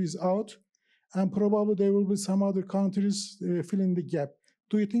countries out, and probably there will be some other countries filling the gap.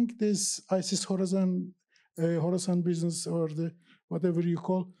 Do you think this ISIS Khorasan business, or the whatever you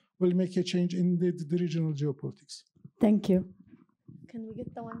call, will make a change in the regional geopolitics? Thank you. Can we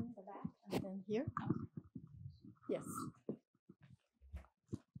get the one in the back and then here? Yes.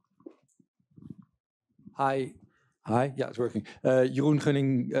 Hi, yeah, it's working. Jeroen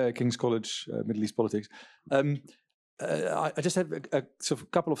Gunning, King's College, Middle East Politics. I just have a sort of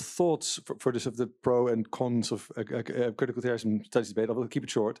couple of thoughts for this of the pro and cons of critical terrorism studies debate. I will keep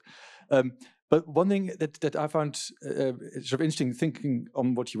it short. But one thing that I found sort of interesting thinking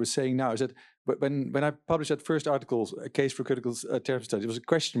on what you were saying now is that when I published that first article, A Case for Critical Terrorism Studies, there was a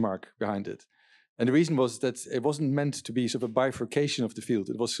question mark behind it. And the reason was that it wasn't meant to be sort of a bifurcation of the field.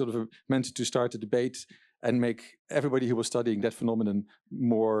 It was sort of meant to start a debate and make everybody who was studying that phenomenon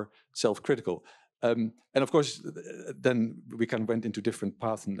more self-critical. And of course, then we kind of went into different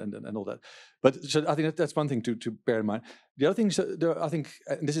paths and all that. But so I think that's one thing to bear in mind. The other thing is, I think,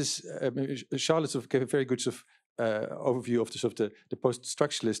 and this is, Charlotte sort of gave a very good sort of overview of the sort of the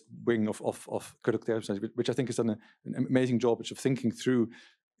post-structuralist wing of critical terrorism studies, which I think has done an amazing job of things through,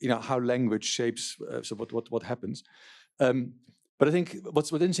 how language shapes so what happens. But I think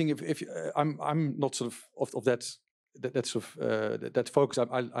what's interesting, if I'm not sort of that focus.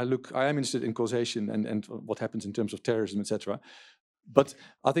 I am interested in causation and what happens in terms of terrorism, etc. But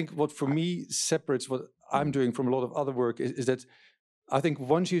I think what for me separates what I'm doing from a lot of other work is that I think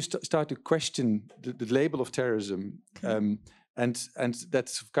once you start to question the label of terrorism, and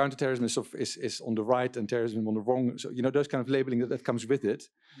that counterterrorism is on the right and terrorism on the wrong, so those kind of labeling that comes with it,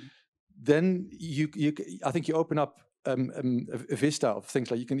 then I think you open up a vista of things.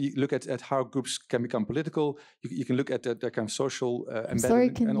 Like you can look at how groups can become political. You can look at their kind of social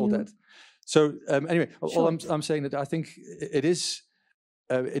embedding and all that. So anyway, all I'm saying that I think it is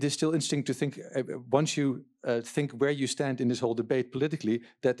still interesting to think once you think where you stand in this whole debate politically,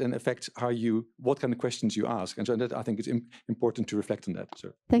 that then affects what kind of questions you ask, and so that I think it's important to reflect on that.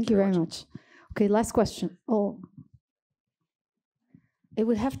 So thank you very much. Okay, last question. Oh, it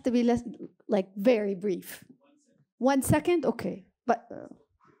would have to be very brief. 1 second, okay, but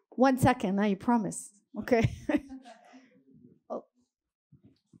 1 second. Now you promise, okay? Oh.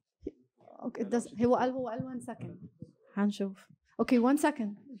 Okay, هو قال 1 second. هنشوف. Okay, 1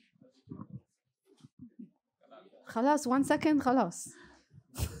 second. خلاص 1 second خلاص.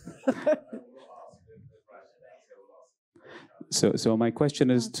 So my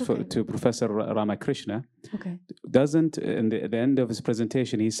question is to Professor Ramakrishna. Okay. Doesn't, in the end of his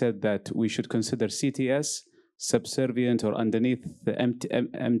presentation, he said that we should consider CTS subservient or underneath the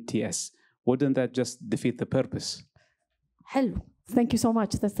MTS. Wouldn't that just defeat the purpose? Hello. Thank you so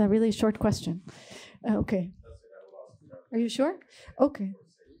much. That's a really short question. Okay. Are you sure? Okay.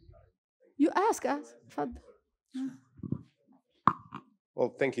 You ask us.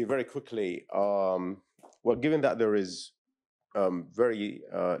 Well, thank you. Very quickly, well, given that there is very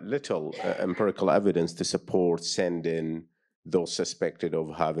little empirical evidence to support sending those suspected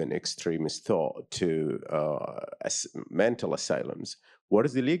of having extremist thought to mental asylums, what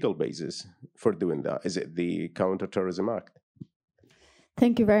is the legal basis for doing that? Is it the Counterterrorism Act?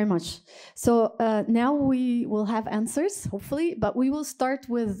 Thank you very much. So now we will have answers, hopefully, but we will start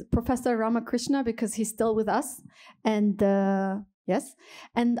with Professor Ramakrishna because he's still with us. And yes,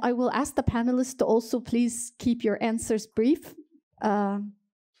 and I will ask the panelists to also please keep your answers brief.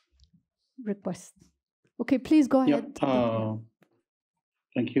 Request. Okay, please go ahead.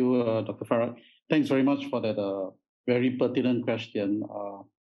 Thank you, Dr. Farag. Thanks very much for that very pertinent question.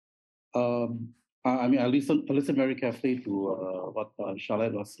 I mean, I listened very carefully to what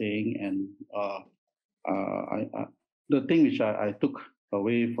Charlotte was saying, and the thing which I took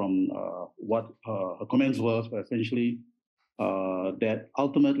away from what her comments was essentially that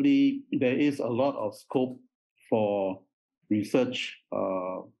ultimately there is a lot of scope for research,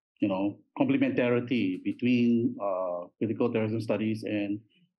 complementarity between critical terrorism studies and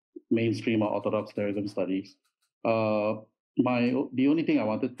mainstream or orthodox terrorism studies. The only thing I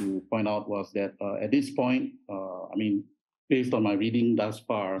wanted to point out was that at this point, I mean, based on my reading thus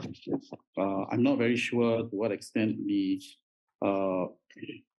far, I'm not very sure to what extent the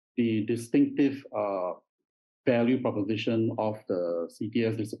distinctive value proposition of the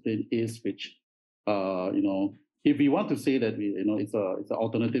CTS discipline is, which if we want to say that it's an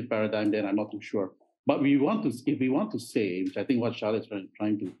alternative paradigm, then I'm not too sure. But if we want to say, which I think what Charlotte was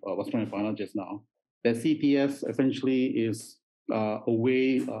trying to point out just now, that CTS essentially is a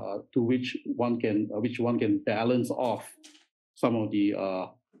way to which one can balance off some of the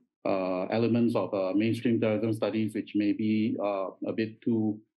elements of mainstream terrorism studies, which may be a bit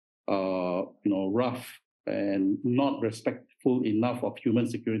too rough and not respectful enough of human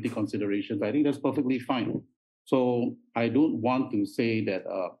security considerations. I think that's perfectly fine. So I don't want to say that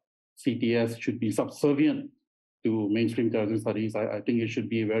CTS should be subservient to mainstream terrorism studies. I think it should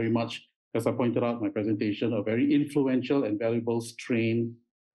be very much, as I pointed out in my presentation, a very influential and valuable strain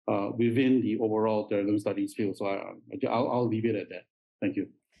within the overall terrorism studies field. So I'll leave it at that. Thank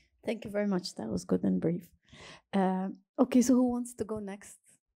you. Thank you very much. That was good and brief. Okay, so who wants to go next?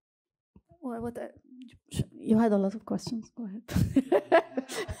 Well, you had a lot of questions. Go ahead.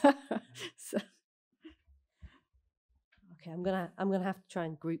 Okay, I'm gonna have to try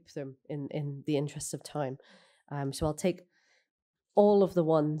and group them in the interest of time. So I'll take all of the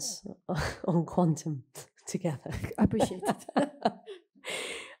ones on quantum together. I appreciate it.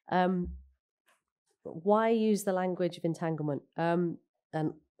 Why use the language of entanglement? And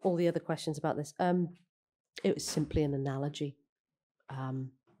all the other questions about this. It was simply an analogy.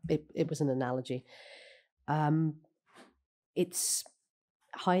 It was an analogy. It's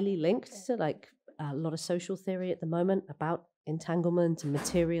highly linked to like a lot of social theory at the moment about entanglement and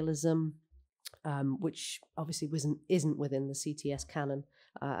materialism, which obviously isn't within the CTS canon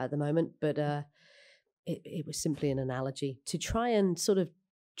at the moment, but it was simply an analogy to try and sort of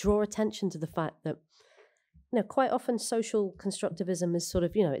draw attention to the fact that quite often social constructivism is sort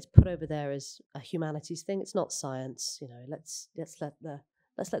of it's put over there as a humanities thing. It's not science. Let's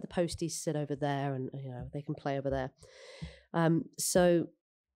let the posties sit over there and they can play over there. So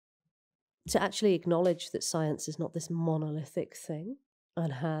to actually acknowledge that science is not this monolithic thing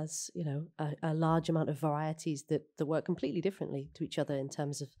and has a large amount of varieties that work completely differently to each other in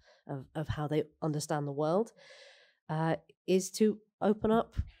terms of how they understand the world, is to open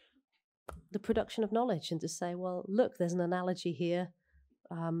up the production of knowledge and to say, well, look, there's an analogy here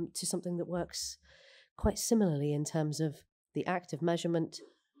to something that works quite similarly in terms of the act of measurement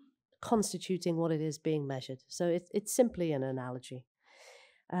constituting what it is being measured. So it's simply an analogy.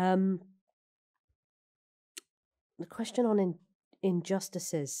 The question on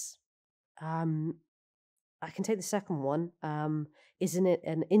injustices, I can take the second one. Isn't it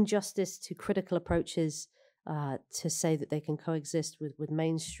an injustice to critical approaches to say that they can coexist with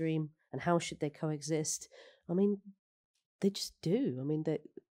mainstream, and how should they coexist? I mean, they just do. I mean,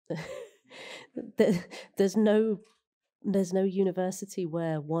 there's no university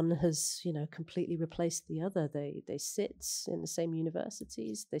where one has completely replaced the other. They sit in the same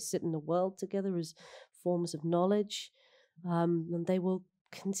universities. They sit in the world together as forms of knowledge, and they will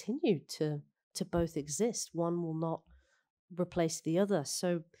continue to both exist. One will not replace the other.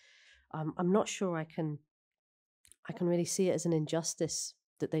 So I'm not sure I can really see it as an injustice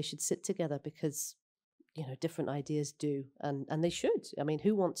that they should sit together, because different ideas do, and they should. I mean,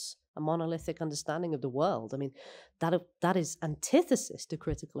 who wants a monolithic understanding of the world? I mean, that is antithesis to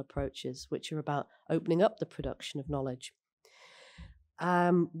critical approaches, which are about opening up the production of knowledge.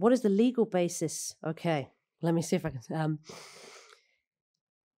 What is the legal basis? Okay, let me see if I can.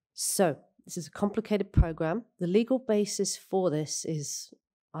 So this is a complicated program. The legal basis for this is,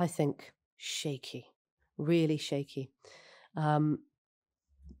 I think, shaky, really shaky.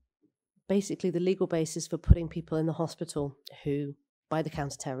 Basically, the legal basis for putting people in the hospital who, by the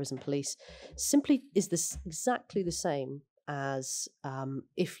counterterrorism police, simply is this exactly the same as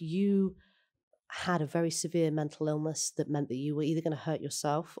if you had a very severe mental illness that meant that you were either going to hurt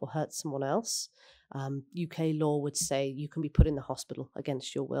yourself or hurt someone else. UK law would say you can be put in the hospital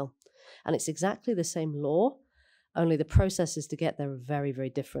against your will. And it's exactly the same law, only the processes to get there are very, very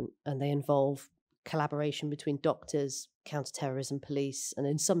different. And they involve collaboration between doctors, counterterrorism police, and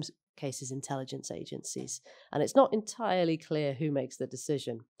in some cases, intelligence agencies. And it's not entirely clear who makes the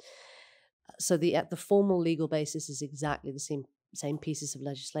decision. So the formal legal basis is exactly the same pieces of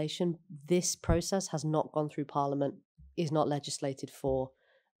legislation. This process has not gone through Parliament, is not legislated for,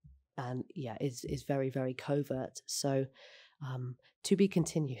 and yeah, is very, very covert. So to be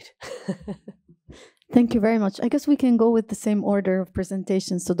continued. Thank you very much. I guess we can go with the same order of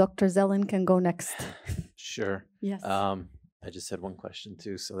presentation. So Dr. Zelin can go next. Sure. Yes. I just had one question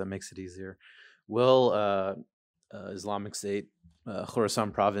too, so that makes it easier. Will Islamic State,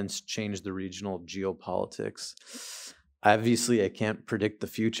 Khorasan province, change the regional geopolitics? Obviously, I can't predict the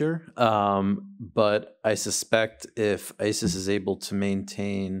future, but I suspect if ISIS is able to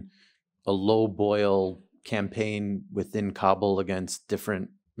maintain a low boil campaign within Kabul against different,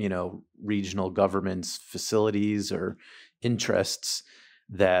 regional governments, facilities, or interests,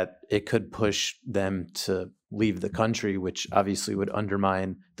 that it could push them to leave the country, which obviously would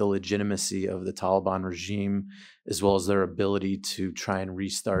undermine the legitimacy of the Taliban regime, as well as their ability to try and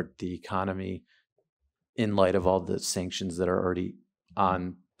restart the economy in light of all the sanctions that are already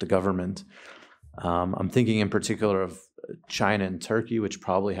on the government. I'm thinking in particular of China and Turkey, which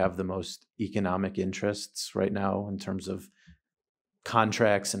probably have the most economic interests right now in terms of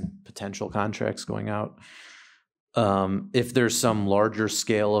contracts and potential contracts going out. If there's some larger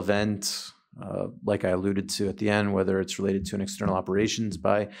scale event, like I alluded to at the end, whether it's related to an external operations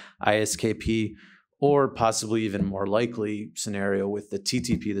by ISKP, or possibly even more likely scenario with the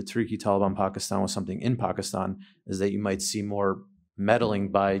TTP, the Turkey Taliban Pakistan, with something in Pakistan, is that you might see more meddling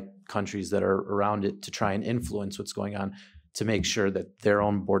by countries that are around it to try and influence what's going on, to make sure that their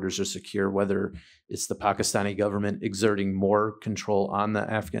own borders are secure, whether it's the Pakistani government exerting more control on the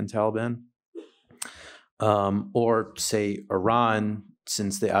Afghan Taliban, or say Iran,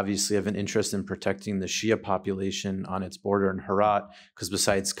 since they obviously have an interest in protecting the Shia population on its border in Herat, because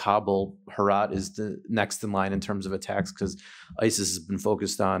besides Kabul, Herat is the next in line in terms of attacks, because ISIS has been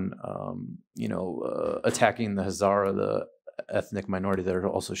focused on, attacking the Hazara, the ethnic minority that are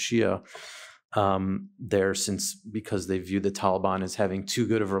also Shia there, because they view the Taliban as having too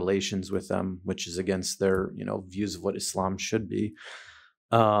good of relations with them, which is against their, views of what Islam should be.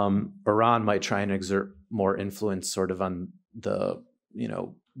 Iran might try and exert more influence sort of on the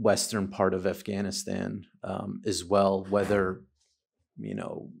western part of Afghanistan as well, whether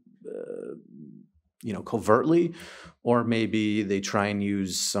covertly, or maybe they try and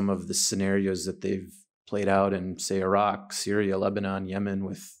use some of the scenarios that they've played out in, say, Iraq, Syria, Lebanon, Yemen,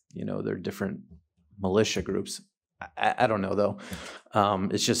 with their different militia groups. I don't know though.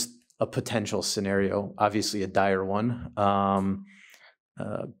 It's just a potential scenario, obviously a dire one.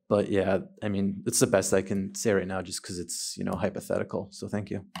 But yeah, I mean, it's the best I can say right now, just because it's, hypothetical. So thank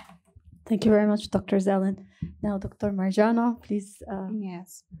you. Thank you very much, Dr. Zelin. Now, Dr. Marzena, please.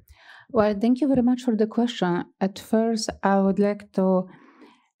 Yes. Well, thank you very much for the question. At first, I would like to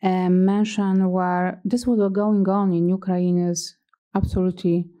mention where this was going on in Ukraine is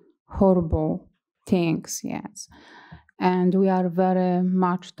absolutely horrible things, yes. And we are very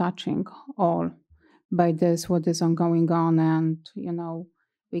much touching all by this, what is going on. And,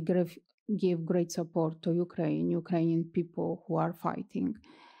 we give great support to Ukrainian people who are fighting.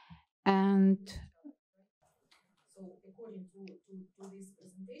 And so according to this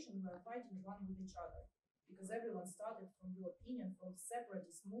presentation, we are fighting one with each other, because everyone started from your opinion, from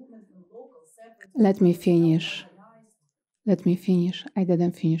separatist movement, from local separatists. Let me finish. I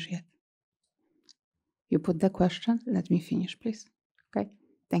didn't finish yet. You put the question. Let me finish, please. Okay.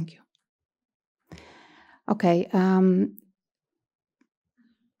 Thank you. Okay.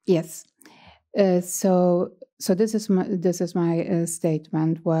 Yes. So this is my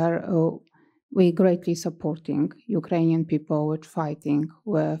statement where we greatly supporting Ukrainian people with fighting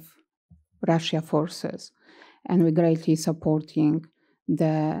with Russia forces, and we greatly supporting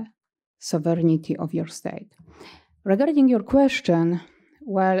the sovereignty of your state. Regarding your question,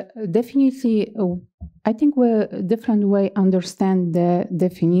 Well, definitely, I think we're a different way understand the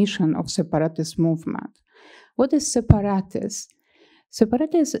definition of separatist movement. What is separatist?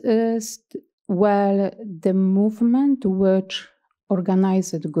 Separatist is, well, the movement which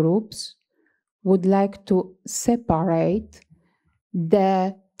organized groups would like to separate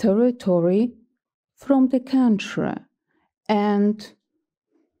the territory from the country and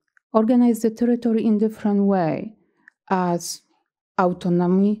organize the territory in different way as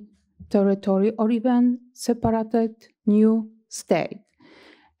autonomy territory or even separated new state.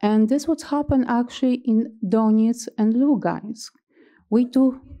 And this what's happened actually in Donetsk and Lugansk. We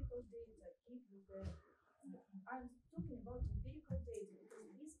do.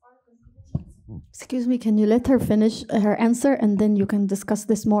 Excuse me, can you let her finish her answer and then you can discuss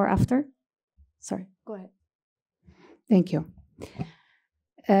this more after? Sorry, go ahead. Thank you.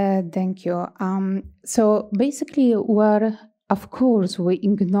 Thank you. So basically, of course, we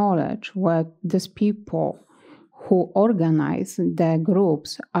acknowledge what these people who organize the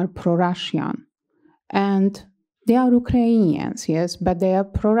groups are pro-Russian. And they are Ukrainians, yes, but they are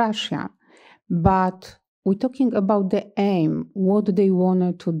pro-Russian. But we're talking about the aim, what they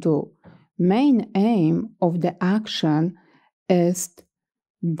wanted to do. Main aim of the action is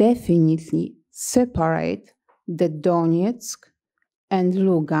definitely separate the Donetsk and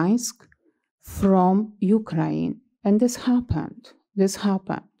Lugansk from Ukraine. And this happened.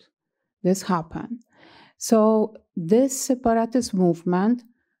 So this separatist movement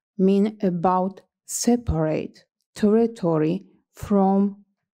mean about separate territory from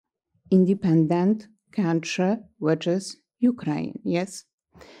independent country, which is Ukraine, yes?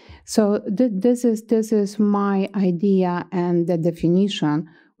 So this is my idea and the definition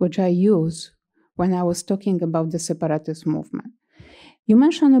which I use when I was talking about the separatist movement. You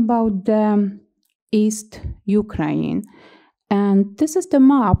mentioned about the East Ukraine, and this is the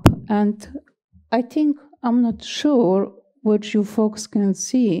map, and I think, I'm not sure which you folks can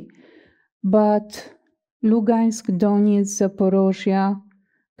see, but Lugansk, Donetsk, Zaporozhye,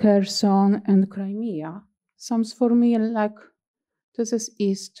 Kherson, and Crimea sounds for me like this is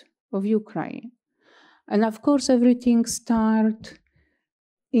east of Ukraine. And of course, everything starts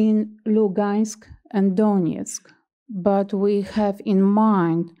in Lugansk and Donetsk, but we have in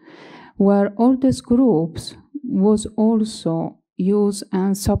mind where all these groups was also use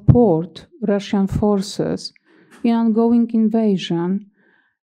and support Russian forces in ongoing invasion,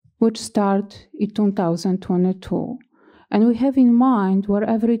 which start in 2022. And we have in mind where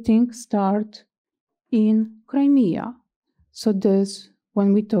everything starts in Crimea. So this,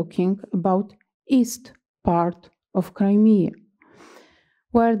 when we're talking about east part of Crimea.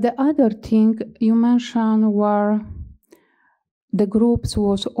 Where the other thing you mentioned were the groups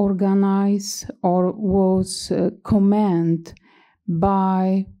was organized or was commanded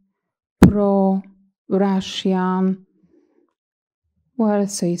by pro-Russian, well,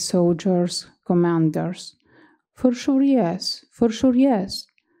 say soldiers, commanders. For sure, yes.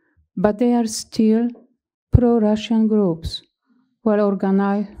 But they are still pro-Russian groups, well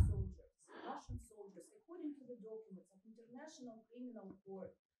organized. Russian soldiers, according to the documents of International Criminal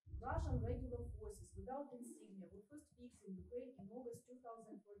Court, Russian regular forces without insignia were first fixed in Ukraine in August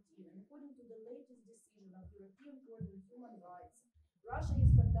 2014. And according to the latest decision of European Court on Human Rights, Russia is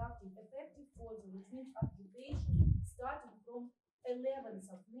conducting effective force, which means occupation, starting from 11th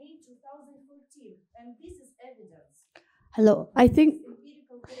of May 2014. And this is evidence. Hello, I think,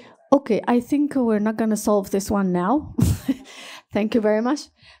 okay, I think we're not going to solve this one now. Thank you very much.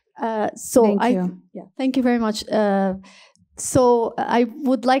 Thank you very much. So I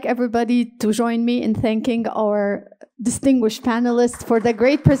would like everybody to join me in thanking our distinguished panelists for the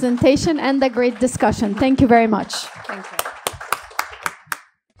great presentation and the great discussion. Thank you very much. Thank you.